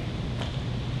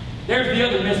 There's the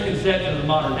other misconception of the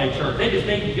modern day church. They just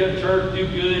think you go to church, do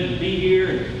good, and be here,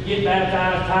 and get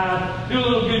baptized, tithe, do a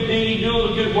little good deed, do a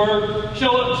little good work,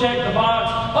 show up and check the box.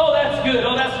 Oh, that's good.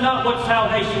 Oh, that's not what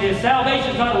salvation is. Salvation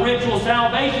is not a ritual.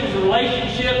 Salvation is a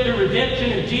relationship through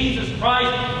redemption in Jesus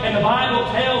Christ. And the Bible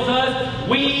tells us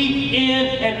we in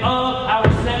and of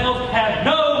ourselves have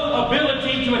no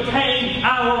ability to attain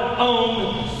our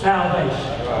own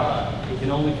salvation. It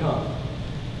can only come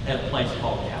at a place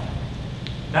called Calvary.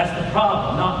 That's the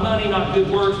problem. Not money, not good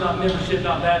works, not membership,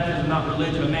 not baptism, not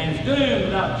religion. A man is doomed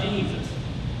without Jesus.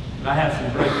 But I have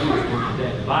some great news for you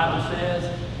today. The Bible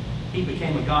says he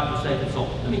became a God-forsaken soul.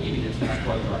 Let me give you this next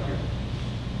quote right here.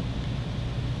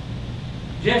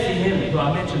 Jesse Henley, who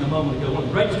I mentioned a moment ago, one of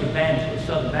the greatest evangelists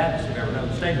Southern Baptists have ever known,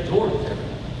 the state of Georgia has ever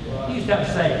known. He used to have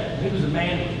a saying. He was a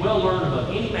man who was well learned above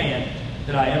any man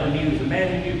that I ever knew. He was a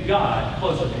man who knew God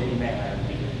closer than any man I ever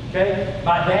knew. Okay?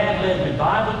 My dad led me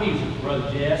Bible music, Brother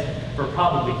Jess. for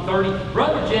probably 30.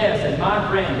 Brother Jess and my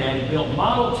granddaddy built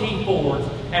Model T Fords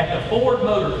at the Ford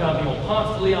Motor Company on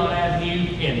Ponce de Leon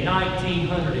Avenue in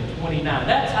 1929.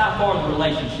 That's how far the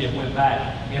relationship went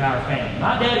back in our family.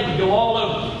 My daddy would go all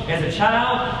over. As a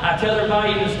child, I tell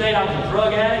everybody in the state I was a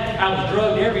drug addict. I was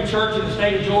drugged to every church in the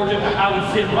state of Georgia. I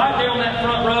would sit right there on that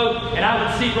front row, and I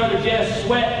would see Brother Jess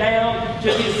sweat down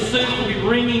till his suit would be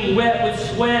wringing wet with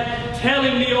sweat,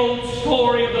 telling the old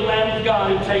story of the Lamb of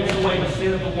God who takes away the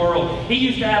sin of the world. He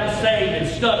used to have a saying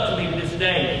that stuck to me to this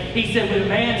day. He said, when a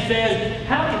man says,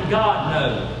 how can God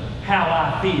know how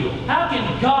I feel? How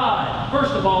can God,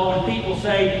 first of all, when people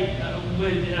say,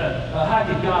 how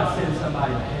can God send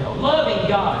somebody to hell? Loving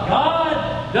God.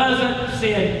 God doesn't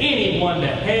send anyone to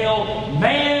hell.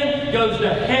 Man goes to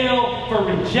hell for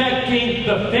rejecting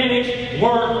the finished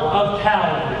work of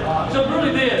Calvary. So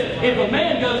really this, if a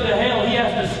man goes to hell, he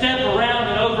has to step around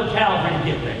and over Calvary to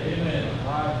get there.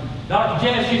 Dr.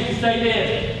 Jess used to say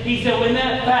this. He said, well, in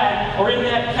that fact, or in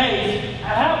that case,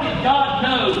 how can God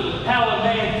know how a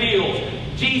man feels?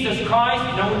 Jesus Christ,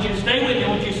 and I want you to stay with me, I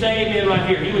want you to say amen right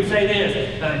here. He would say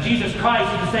this, Jesus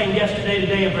Christ is the same yesterday,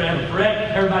 today, and forever,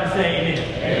 correct? Everybody say amen.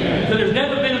 Amen. So there's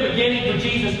never been a beginning for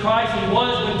Jesus Christ. He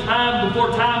was when time,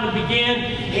 before time would begin.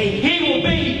 He will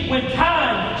be when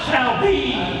time shall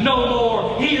be no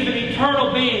more. He is an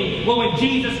eternal being. Well, when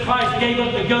Jesus Christ gave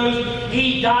up the ghost,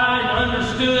 He died and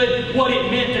understood what it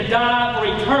meant to die for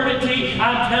eternity.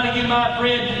 I'm telling you, my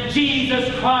friend, Jesus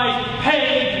Christ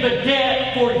paid the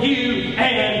debt for you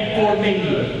and for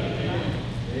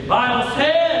me. The Bible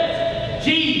says,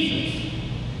 Jesus,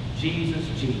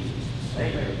 the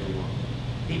Savior of the world.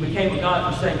 He became a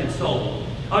God-forsaken soul.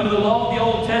 Under the law of the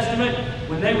Old Testament,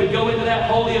 when they would go into that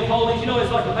Holy of Holies, you know,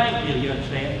 it's like a bank deal, you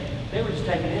understand? They were just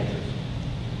taking interest.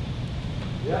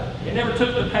 Yeah. They never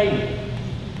took the payment.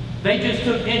 They just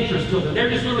took interest to them. They're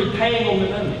just really paying on the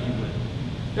money, if you will.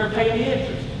 They're paying the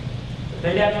interest. But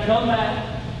they'd have to come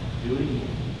back, do it again.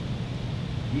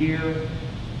 Year.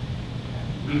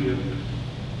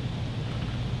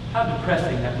 How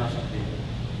depressing that must have been.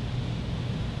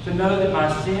 To know that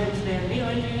my sins stand, you know,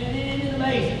 it is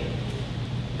amazing.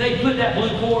 They put that blue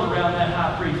cord around that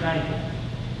high priest's ankle.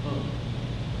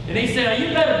 And he said,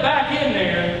 you better back in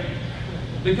there,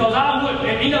 because I wouldn't,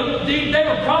 and you know, they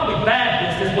were probably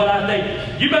Baptists, is what I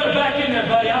think. You better back in there,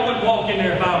 buddy. I wouldn't walk in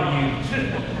there if I were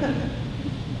you.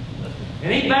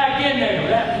 And he back in there,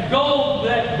 that gold,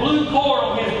 that blue cord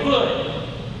on his foot,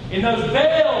 and those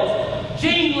bells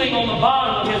jingling on the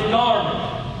bottom of his garment.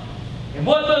 And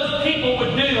what those people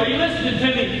would do, are you listening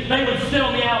to me? They would sit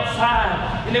on the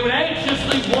outside, and they would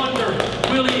anxiously wonder,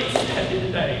 will he accept it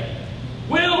today?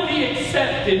 Will he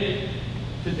accept it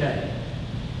today?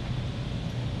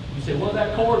 You say, what's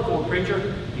that cord for,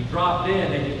 preacher? He dropped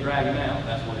in, they just drag him out.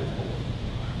 That's what it's for.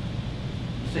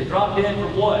 You say, dropped in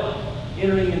for what?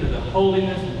 Entering into the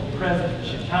holiness and the presence,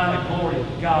 the Shekinah glory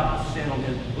of God was sent on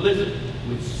him. Listen,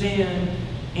 with sin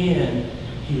in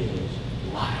his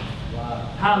life.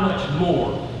 Wow. How much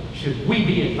more should we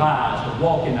be advised to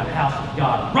walk in the house of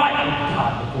God, right with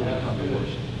God, before we come to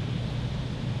worship?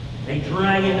 They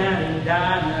drag him out and he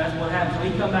died, and that's what happened.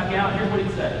 So he come back out, here's what he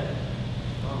said.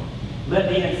 Let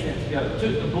the incense go.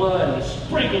 Took the blood and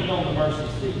sprinkled it on the mercy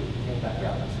seat. Came back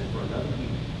out and said, for another year.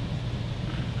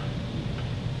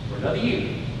 For another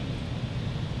year.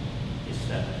 It's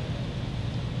settled.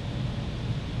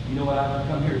 You know what I've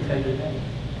come here to tell you today?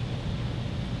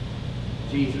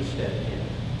 Jesus stepped in.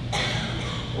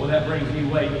 Well, that brings me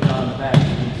way to John the Baptist.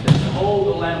 He says, behold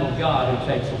the Lamb of God who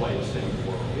takes away the sin of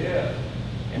the world. Yeah.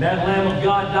 And that Lamb of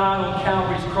God died on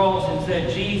Calvary's cross and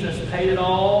said, Jesus paid it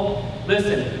all.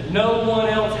 Listen, no one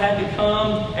else had to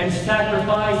come and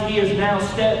sacrifice. He has now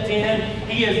stepped in.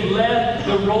 He has left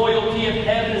the royalty of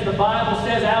heaven, as the Bible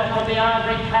says, out from the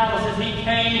ivory palaces. He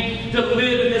came to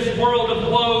live in this world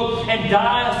of woe and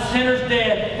die a sinner's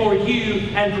death for you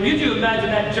and for you. To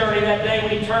imagine that journey that day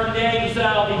when he turned to the angel and said,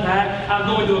 I'll be back. I'm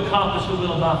going to accomplish the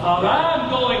will of my Father. I'm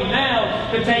going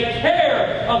now to take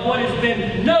care of what has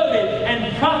been noted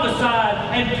and prophesied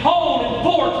and told and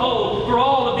foretold for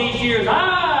all of these years.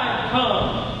 I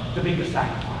come to be the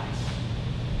sacrifice.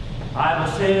 The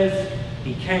Bible says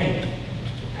he came to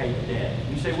pay the debt.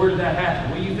 You say, where did that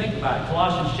happen? Well, you think about it.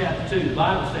 Colossians chapter 2, the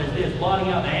Bible says this, blotting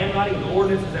out the handwriting of the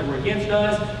ordinances that were against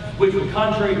us, which were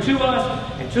contrary to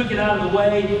us, and took it out of the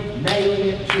way, nailing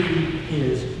it to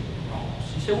his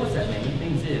cross. You say, what's that mean? It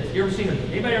means this. You ever seen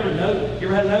anybody ever note? You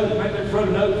ever had a note? Anybody wrote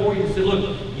a note for you and said,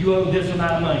 look, you owe this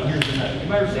amount of money. Here's the note.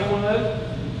 Anybody ever seen one of those?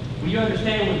 Well, you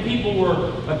understand when people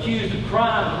were accused of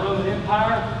crime in the Roman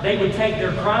Empire, they would take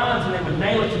their crimes and they would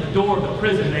nail it to the door of the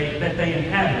prison that they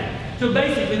inhabited. So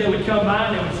basically they would come by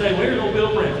and they would say, well, here's old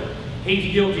Bill Prince.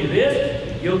 He's guilty of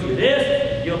this, he's guilty of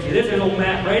this, he's guilty of this. There's old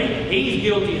Matt Brady. He's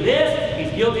guilty of this,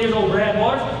 he's guilty of old Brad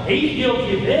Waters. He's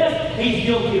guilty of this, he's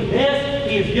guilty of this,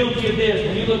 he is guilty of this.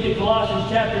 When you look at Colossians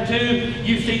chapter 2,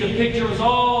 you see the picture of us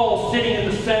all sitting in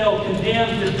the cell,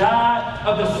 condemned to die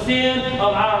of the sin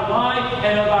of our life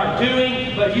and of our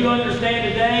doing. But you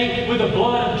understand today, with the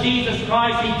blood of Jesus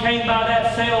Christ, He came by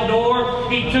that cell door.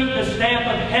 He took the stamp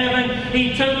of heaven.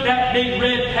 He took that big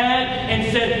red pad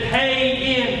and said,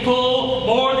 paid in full.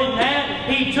 More than that,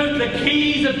 He took the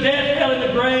keys of death, hell, and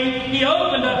the grave. He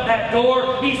opened up that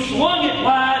door. He swung it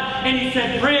wide, and He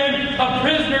said, friend, a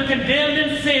prisoner condemned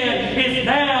in sin is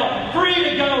now free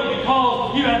to go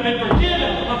because you have been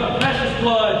forgiven of the precious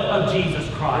blood of Jesus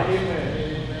Christ.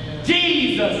 Amen.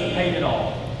 Jesus paid it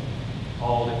all.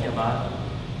 All to Him I owe.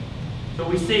 So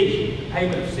we see the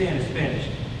payment of sin is finished.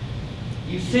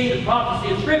 You see the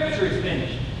prophecy of Scripture is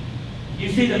finished. You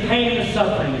see the pain and the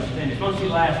suffering is finished. Don't you see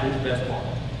lastly, the best part.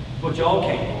 What you all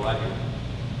came for right here.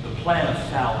 The plan of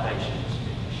salvation is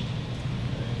finished.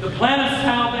 The plan of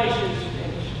salvation is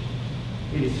finished.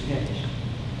 It is finished.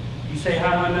 You say,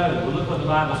 how do I know? Well, look what the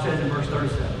Bible says in verse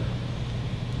 37.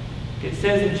 It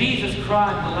says, and Jesus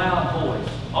cried with a loud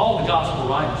voice. All the gospel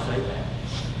writers say that.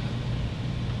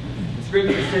 The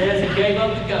Scripture says He gave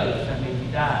up the ghost. That means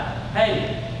He died.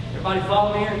 Hey, everybody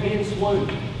follow me here? He didn't swoon.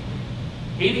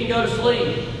 He didn't go to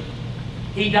sleep.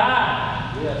 He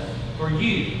died. Yes. For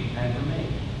you and for me.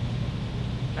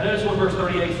 Now notice what verse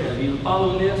 38 says. Are you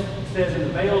following this? It says, and the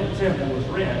veil of the temple was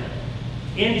rent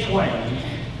in twain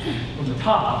from the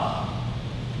top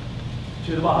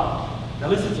to the bottom. Now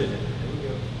listen to it.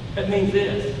 That means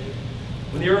this.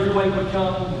 When the earthquake would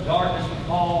come, the darkness would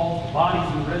fall,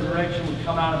 bodies in resurrection would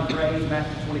come out of the graves,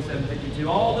 Matthew 27:52.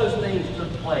 All those things took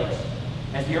place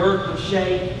as the earth would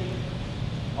shake.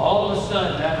 All of a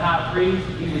sudden, that high priest,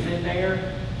 he was in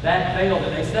there. That veil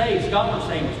that they say, scholars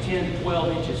say, was 10 to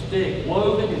 12 inches thick,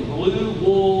 woven in blue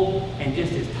wool, and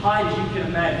just as tight as you can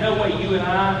imagine. No way you and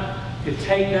I could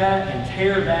take that and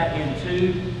tear that in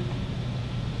two.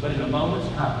 But in a moment's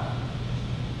time,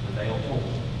 the veil tore.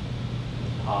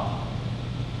 Top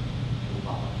to the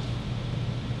bottom.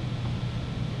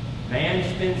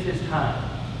 Man spends his time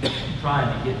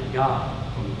trying to get to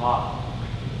God from the bottom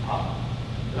to the top.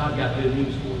 But I've got good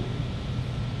news for you.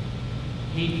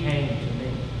 He came to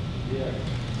me. Yes.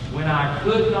 When I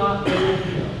could not go to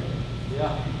Him.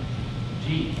 Yeah.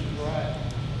 Jesus. Right.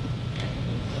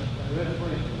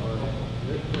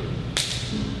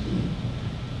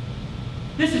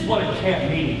 This is what a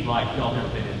camp meeting's like. Y'all never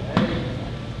been in there.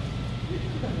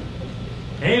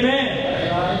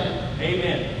 Amen.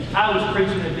 Amen. I was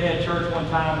preaching at Dead Church one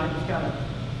time. It was kind of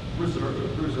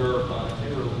reserved.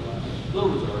 They were a little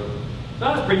reserved. So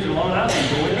I was preaching along, and I was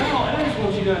enjoying it. And I just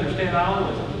want you to understand, I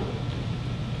always enjoy it.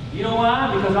 You know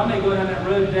why? Because I may go down that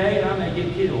road today, and I may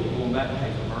get killed going back to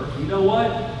Hazelhurst. You know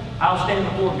what? I'll stand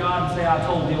before God and say, I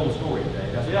told the old story today.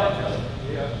 That's what I'll tell you.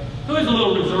 Yeah. So there's a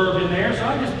little reserved in there, so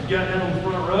I just got down on the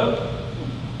front row.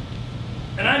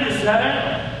 And I just sat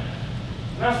down.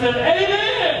 And I said,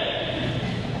 Amen!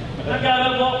 And I got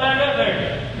up and walked back up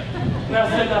there. And I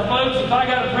said, now folks, if I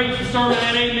got to preach the sermon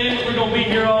at amen, we're going to be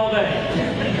here all day.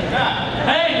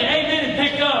 Hey, the amen and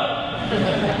pick up.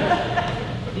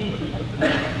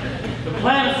 The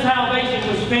plan of salvation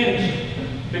was finished.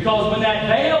 Because when that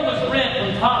veil was rent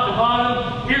from top to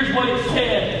bottom, here's what it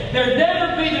said. There'd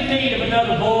never be the need of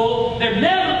another bull. There'd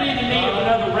never be the need of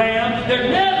another ram.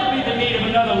 There'd never be the need of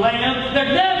another lamb.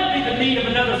 There'd never be the need of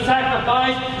another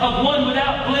sacrifice of one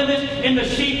without blemish in the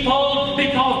sheepfold,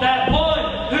 because that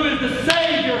one who is the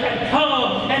Savior had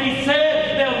come, and He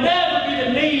said there'll never be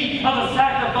the need of a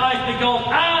sacrifice, because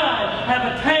I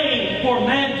have attained for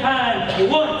mankind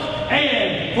once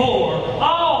and for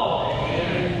all.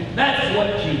 That's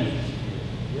what Jesus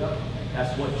did. Yep.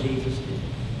 That's what Jesus did.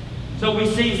 So we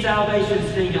see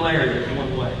salvation's singularity in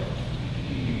one way.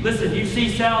 Listen, you see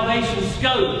salvation's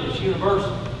scope. It's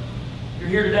universal. You're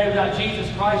here today without Jesus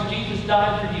Christ. Jesus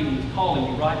died for you. He's calling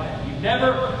you right now. You've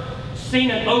never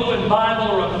seen an open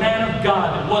Bible or a man of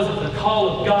God that wasn't the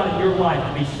call of God in your life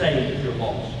to be saved if you're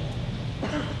lost.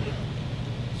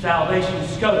 Salvation's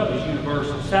scope is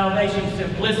universal. Salvation's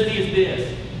simplicity is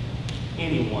this.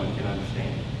 Anyone can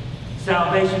understand it.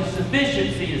 Salvation's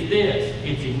sufficiency is this.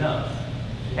 It's enough.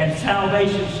 And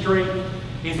salvation's strength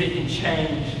is it can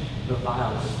change the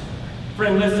vilest sinner.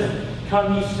 Friend, listen.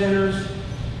 Come ye sinners.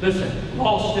 Listen.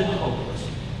 Lost and hopeless.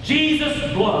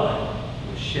 Jesus' blood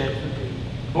was shed for thee.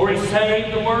 For He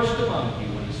saved the worst among you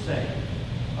when He saved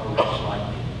a wretch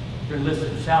like me. Friend,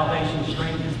 listen. Salvation's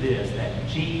strength is this. That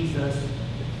Jesus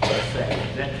was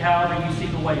saved. That Calvary, you see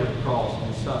the weight of the cross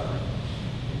and the suffering.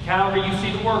 At Calvary, you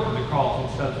see the work of the cross,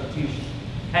 its substitution.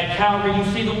 At Calvary, you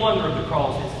see the wonder of the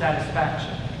cross, its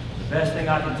satisfaction. The best thing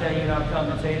I can tell you, and I've come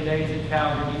to tell you today, is at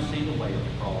Calvary, you see the way of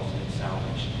the cross and its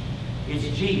salvation.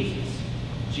 It's Jesus,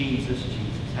 Jesus,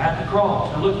 Jesus. At the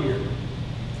cross. Now look here.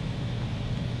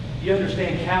 You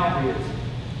understand Calvary is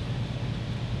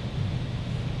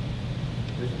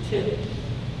the tip,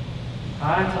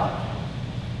 high top.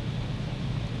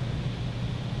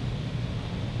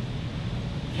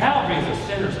 Calvary is a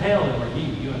sinner's hell in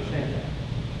review. You understand that?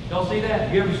 Y'all see that?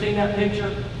 Have you ever seen that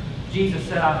picture? Jesus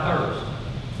said, I thirst.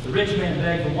 The rich man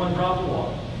begged for one drop of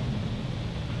water.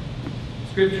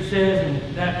 Scripture says,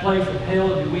 in that place of hell,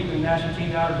 there be weeping and gnashing of teeth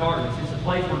and outer darkness. It's a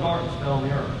place where darkness fell on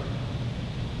the earth.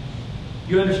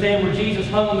 You understand where Jesus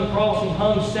hung on the cross, he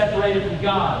hung separated from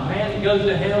God. Man that goes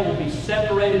to hell will be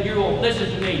separated. You will listen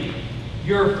to me.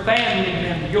 Your family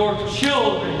members, your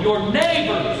children, your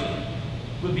neighbors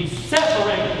will be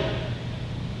separated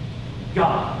from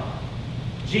God.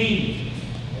 Jesus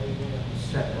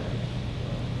separated.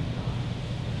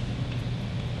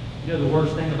 You know the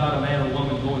worst thing about a man or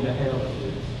woman going to hell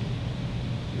is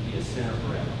you'll be a sinner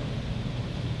forever.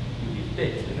 You'll be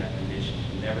fixed in that condition.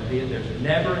 You'll never be. There's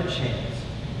never a chance.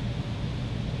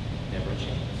 Never a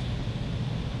chance.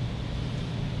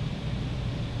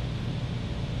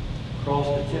 Across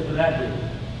the tip of that river,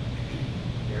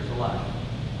 there's a line.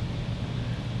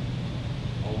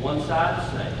 On one side, the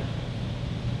saved.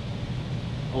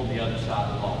 On the other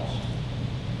side, the lost.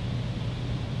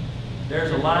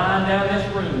 There's a line down this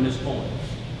room this morning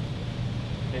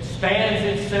that spans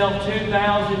itself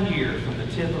 2,000 years from the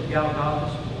tip of Golgotha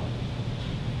this morning.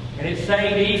 And it's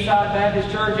saying to Eastside Baptist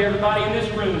Church, everybody in this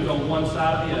room is on one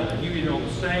side or the other. You're either on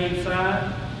the saved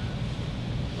side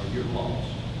or you're lost.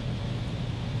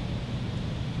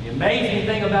 The amazing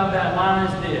thing about that line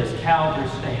is this: Calvary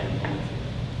stands on the tip.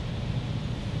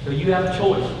 So you have a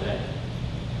choice today.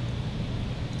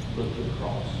 Look to the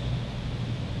cross.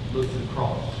 Look to the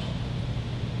cross.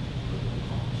 Look to the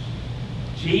cross.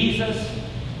 Jesus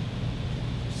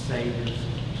saved us.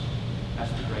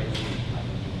 That's the greatest thing.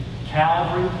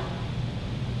 Calvary,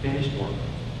 finished work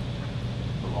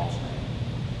for lost man.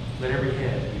 Let every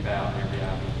head be bowed and every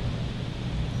eye be closed.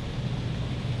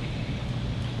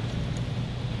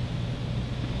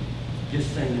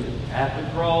 Just sing with it. At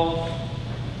the cross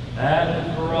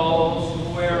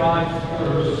where I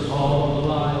first saw the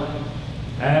light,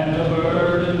 and the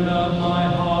burden of my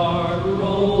heart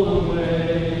rolled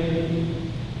away.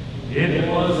 It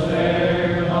was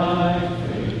there by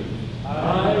faith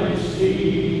I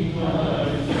received my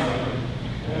sight,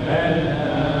 and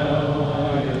now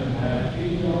I am happy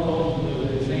all the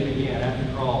way. Sing it again. At the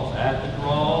cross,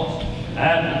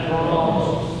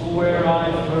 where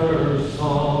I first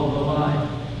saw the light,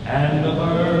 and the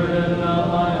burden of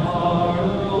my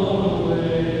heart rolled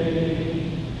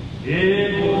away.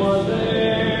 It was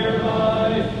there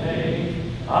by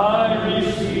faith I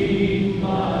received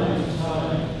my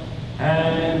sight,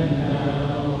 and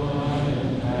now I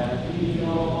am happy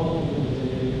all the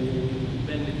way.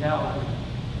 Been to Calvary?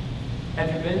 Have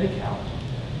you been to Calvary?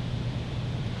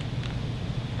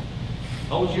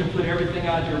 I want you to put everything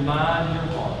out of your mind and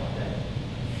your heart today.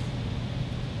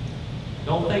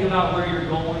 Don't think about where you're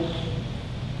going.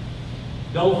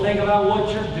 Don't think about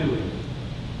what you're doing.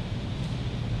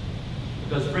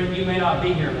 Because, friend, you may not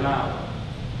be here in an hour.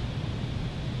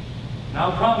 And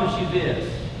I'll promise you this.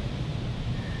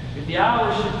 If the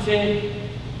hour should tick,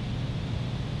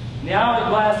 and the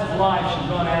hourglass of life should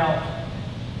run out,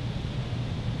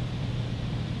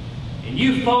 and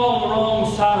you fall on the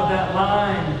wrong side of that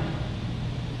line,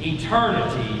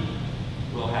 eternity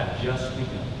will have just begun.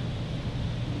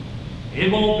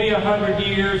 It won't be 100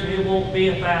 years, and it won't be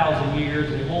 1,000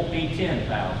 years, and it won't be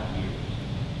 10,000 years.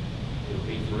 It'll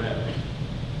be forever.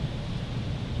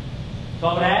 So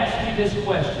I'm going to ask you this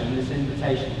question, this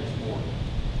invitation this morning.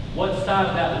 What side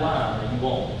of that line are you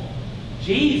on?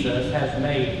 Jesus has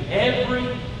made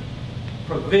every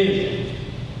provision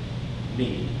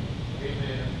needed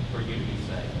for you to be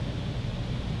saved.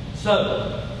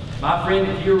 So, my friend,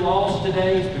 if you're lost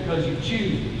today, it's because you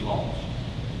choose to be lost.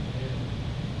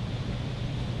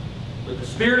 But the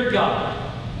Spirit of God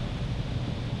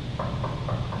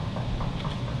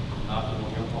knocking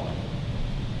on your heart.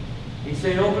 He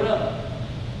said, open up.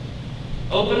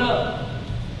 Open up.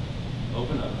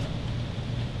 Open up.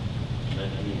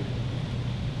 Let me in.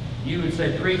 You would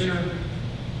say, preacher,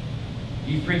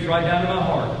 you preached right down to my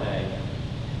heart today,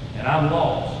 and I'm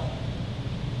lost.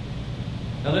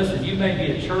 Now listen, you may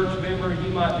be a church member, you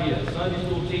might be a Sunday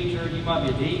school teacher, you might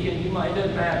be a deacon, it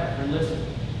doesn't matter. And listen,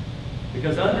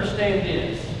 because understand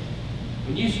this,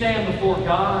 When you stand before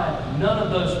God, none of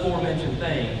those aforementioned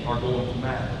things are going to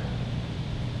matter.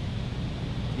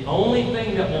 The only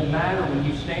thing that will matter when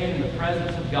you stand in the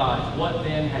presence of God is what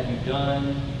then have you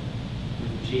done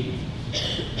with Jesus.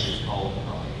 It's called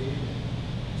Christ.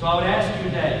 So I would ask you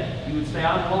today, you would say,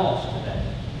 I'm lost today.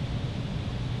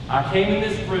 I came in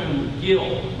this room with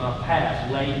guilt, my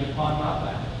past laid upon my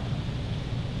back.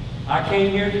 I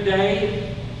came here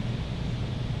today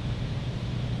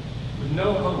with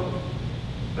no hope.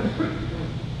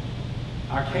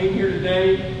 I came here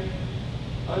today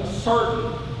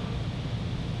uncertain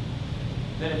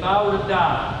that if I were to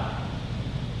die,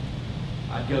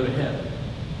 I'd go to heaven.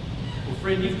 Well,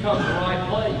 friend, you've come to the right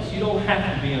place. You don't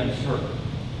have to be uncertain.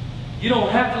 You don't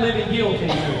have to live in guilt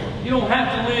anymore. You don't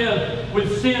have to live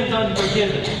with sins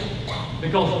unforgiven.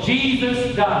 Because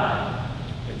Jesus died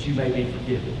that you may be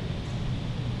forgiven.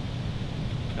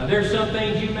 Now, there's some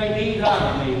things you may need, I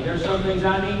don't need. There's some things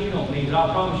I need, you don't need. But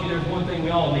I promise you there's one thing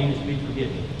we all need is to be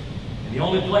forgiven. And the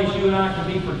only place you and I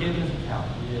can be forgiven is at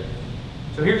Calvary. Yes.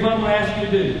 So here's what I'm going to ask you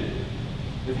to do.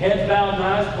 With heads bowed and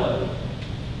eyes closed.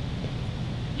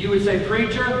 You would say,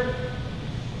 preacher,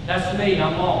 that's me,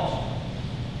 I'm lost.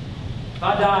 If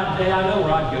I died today, I know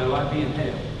where I'd go. I'd be in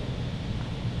hell.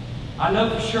 I know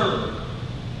for sure.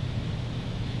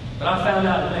 But I found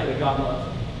out today that God loves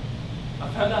me. I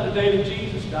found out today that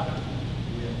Jesus died.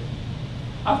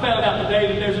 I found out today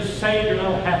that there's a Savior and I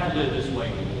don't have to live this way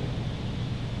anymore.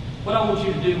 What I want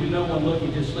you to do with no one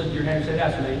looking, just lift your hand and say,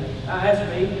 that's me. That's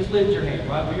me. Just lift your hand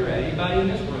right where you're at. Anybody in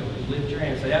this room, just lift your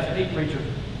hand and say, that's me, preacher.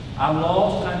 I'm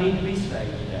lost and I need to be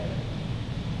saved today.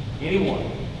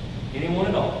 Anyone. Anyone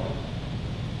at all.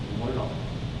 Anyone at all.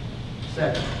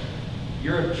 Second,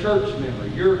 you're a church member.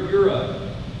 You're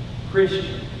a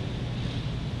Christian.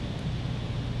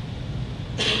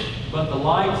 But the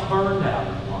light's burned out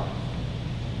in your life.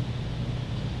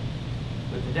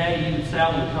 But today you would say, I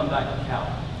want to come back to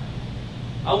Calvary.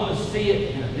 I want to see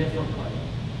it in a different way.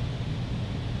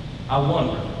 I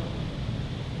wonder,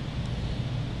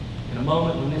 in a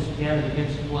moment when this piano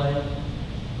begins to play,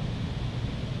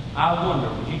 I wonder,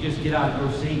 would you just get out of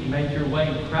your seat and make your way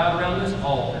and crowd around this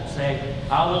altar and say,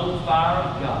 I want the fire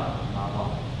of God in my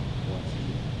life once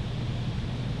again.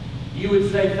 You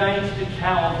would say, thanks to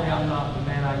Calvary, I'm not the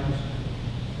man I used to be.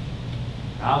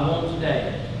 I want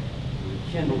today to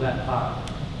rekindle that fire.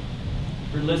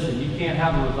 But listen, you can't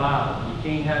have a revival. You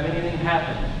can't have anything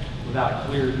happen without a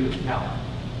clear view of Calvary.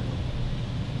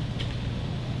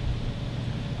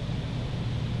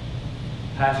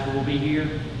 Pastor will be here.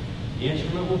 The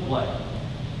instrument will play.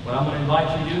 What I'm going to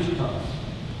invite you to do is come.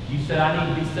 You said, I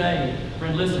need to be saved.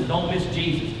 Friend, listen, don't miss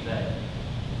Jesus today.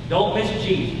 Don't miss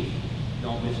Jesus.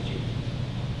 Don't miss Jesus.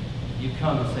 You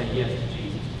come and say yes to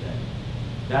Jesus today.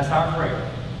 That's our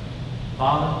prayer.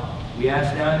 Father, we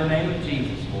ask now in the name of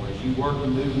Jesus, Lord, as you work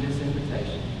and move in this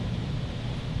invitation.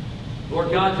 Lord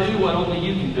God, do what only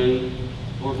you can do.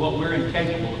 Lord, what we're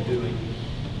incapable of doing.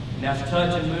 And that's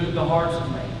touch and move the hearts of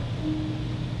man.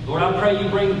 Lord, I pray you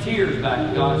bring tears back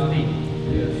to God's people.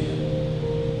 Yes.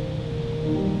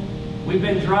 We've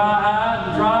been dry-eyed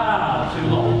and dry-eyed too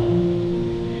long.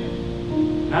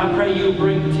 And I pray you'll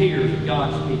bring the tears of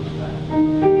God's people back.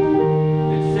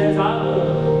 It says, I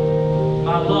want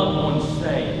my loved ones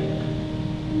saved.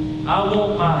 I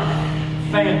want my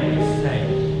family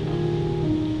saved.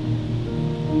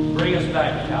 Bring us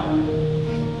back to Calvary.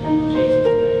 Jesus'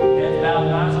 name. Heads bowed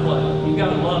and eyes closed. You've got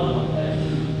a loved one today.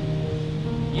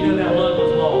 You know that loved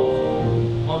one's lost.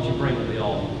 Why don't you bring them to the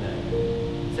altar today?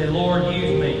 Say, Lord,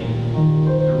 use me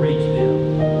to reach them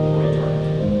for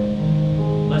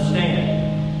eternity. Let's stand.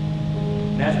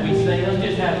 And as we sing, let's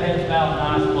just have heads bowed and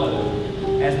eyes closed.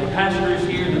 As the pastor is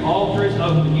here, the altar is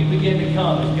open. You begin to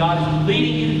come. As God is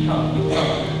leading you to come, you come.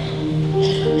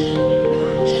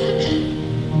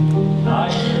 I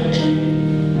pray.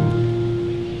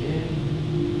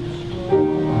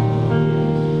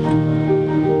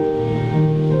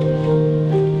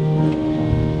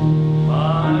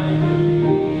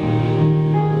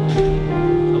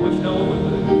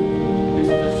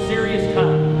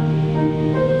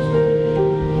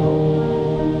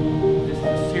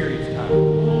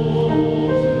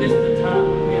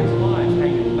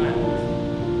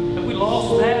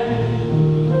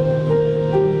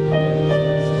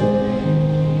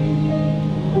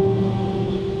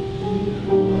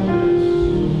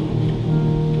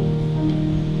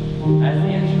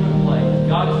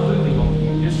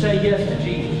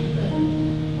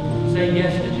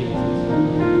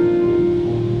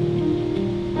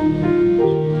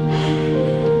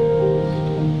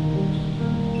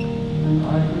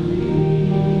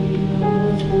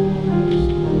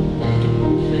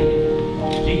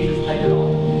 Jesus paid it all.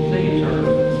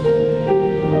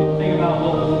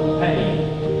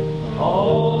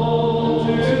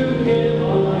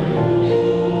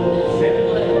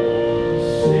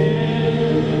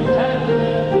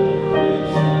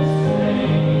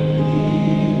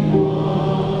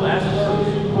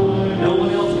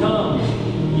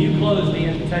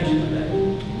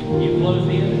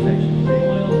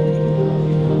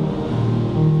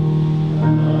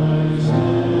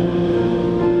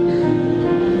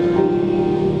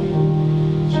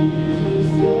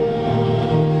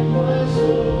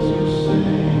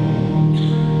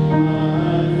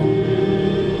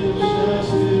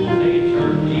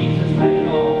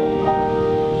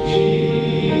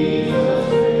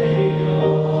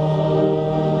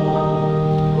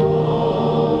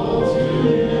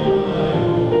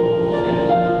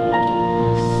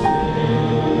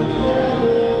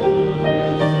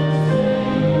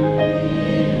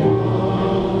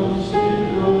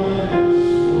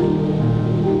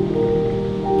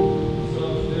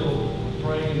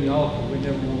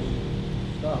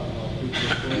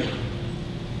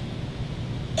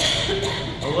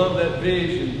 I love that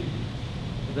vision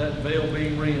of that veil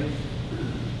being rent.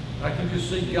 I can just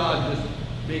see God just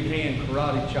big hand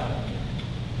karate chopping.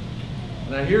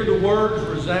 And I hear the words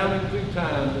resounding through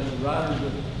time that the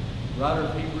writer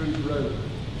of Hebrews wrote,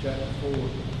 chapter 4.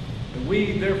 And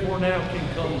we therefore now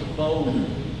can come boldly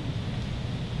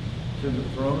to the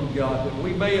throne of God, that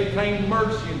we may obtain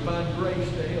mercy and find grace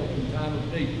to help in time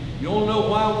of need. You all know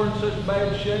why we're in such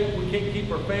bad shape? We can't keep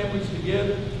our families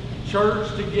together,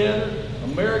 church together,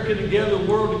 America together,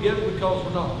 the world together, because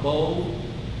we're not bold.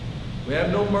 We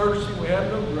have no mercy, we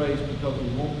have no grace, because we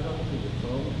won't come to the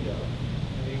throne of God.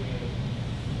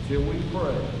 Till we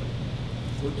pray.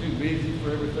 We're too busy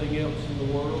for everything else in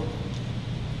the world.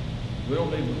 We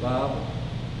don't need the Bible.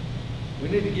 We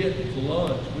need to get to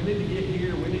lunch. We need to get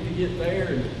here. We need to get there.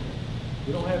 And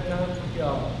we don't have time for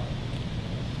God.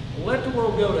 Well, let the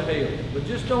world go to hell, but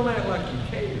just don't act like you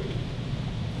care.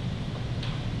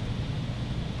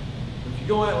 If you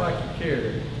don't act like you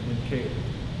care, then care.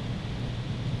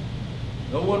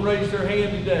 No one raised their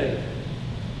hand today.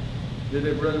 Did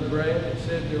they, Brother Brad, that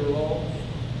said they were lost?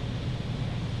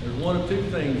 There's one of two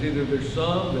things. Either there's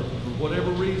some that for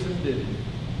whatever reason didn't.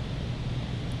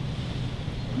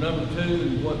 Number two,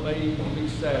 and what may even be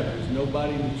sadder, is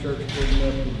nobody in the church good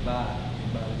enough to buy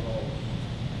anybody lost.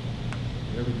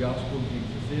 Every gospel of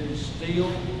Jesus. It is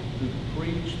still through the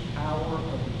preached power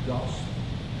of the gospel.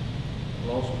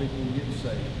 Lost people will get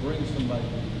saved. Bring somebody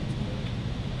to you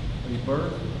tonight. Are you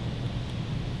burdened?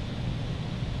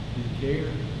 Do you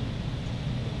care?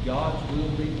 God's will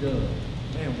be done.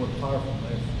 Man, what a powerful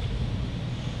message.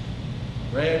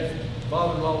 Brad's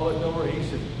father-in-law looked over, he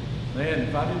said, man,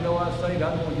 if I didn't know I was saved,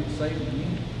 I'd want to get saved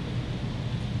again.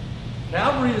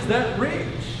 Calvary is that rich.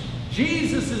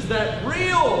 Jesus is that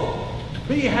real.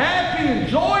 Be happy and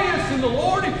joyous in the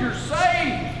Lord if you're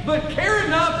saved, but care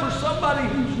enough for somebody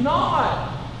who's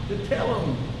not to tell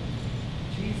them,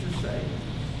 Jesus saves.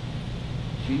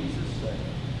 Jesus saves.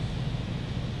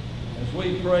 As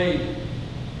we pray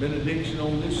benediction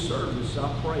on this service,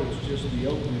 I pray it's just the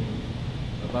opening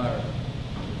of our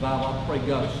revival. I pray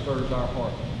God stirs our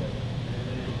heart today.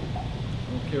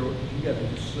 I don't care what, you got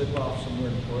to just slip off somewhere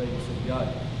and pray and say, God,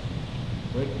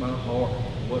 break my heart.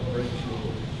 What breaks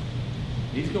yours?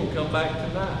 He's going to come back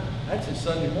tonight. That's his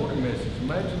Sunday morning message.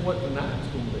 Imagine what tonight's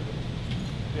going to be.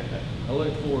 I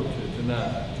look forward to it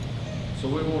tonight. So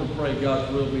we want to pray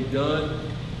God's will be done.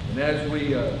 And as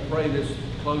we pray this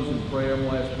closing prayer, I'm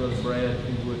going to ask Brother Brad if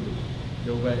he would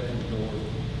go back to the door.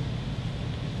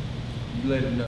 You let him know.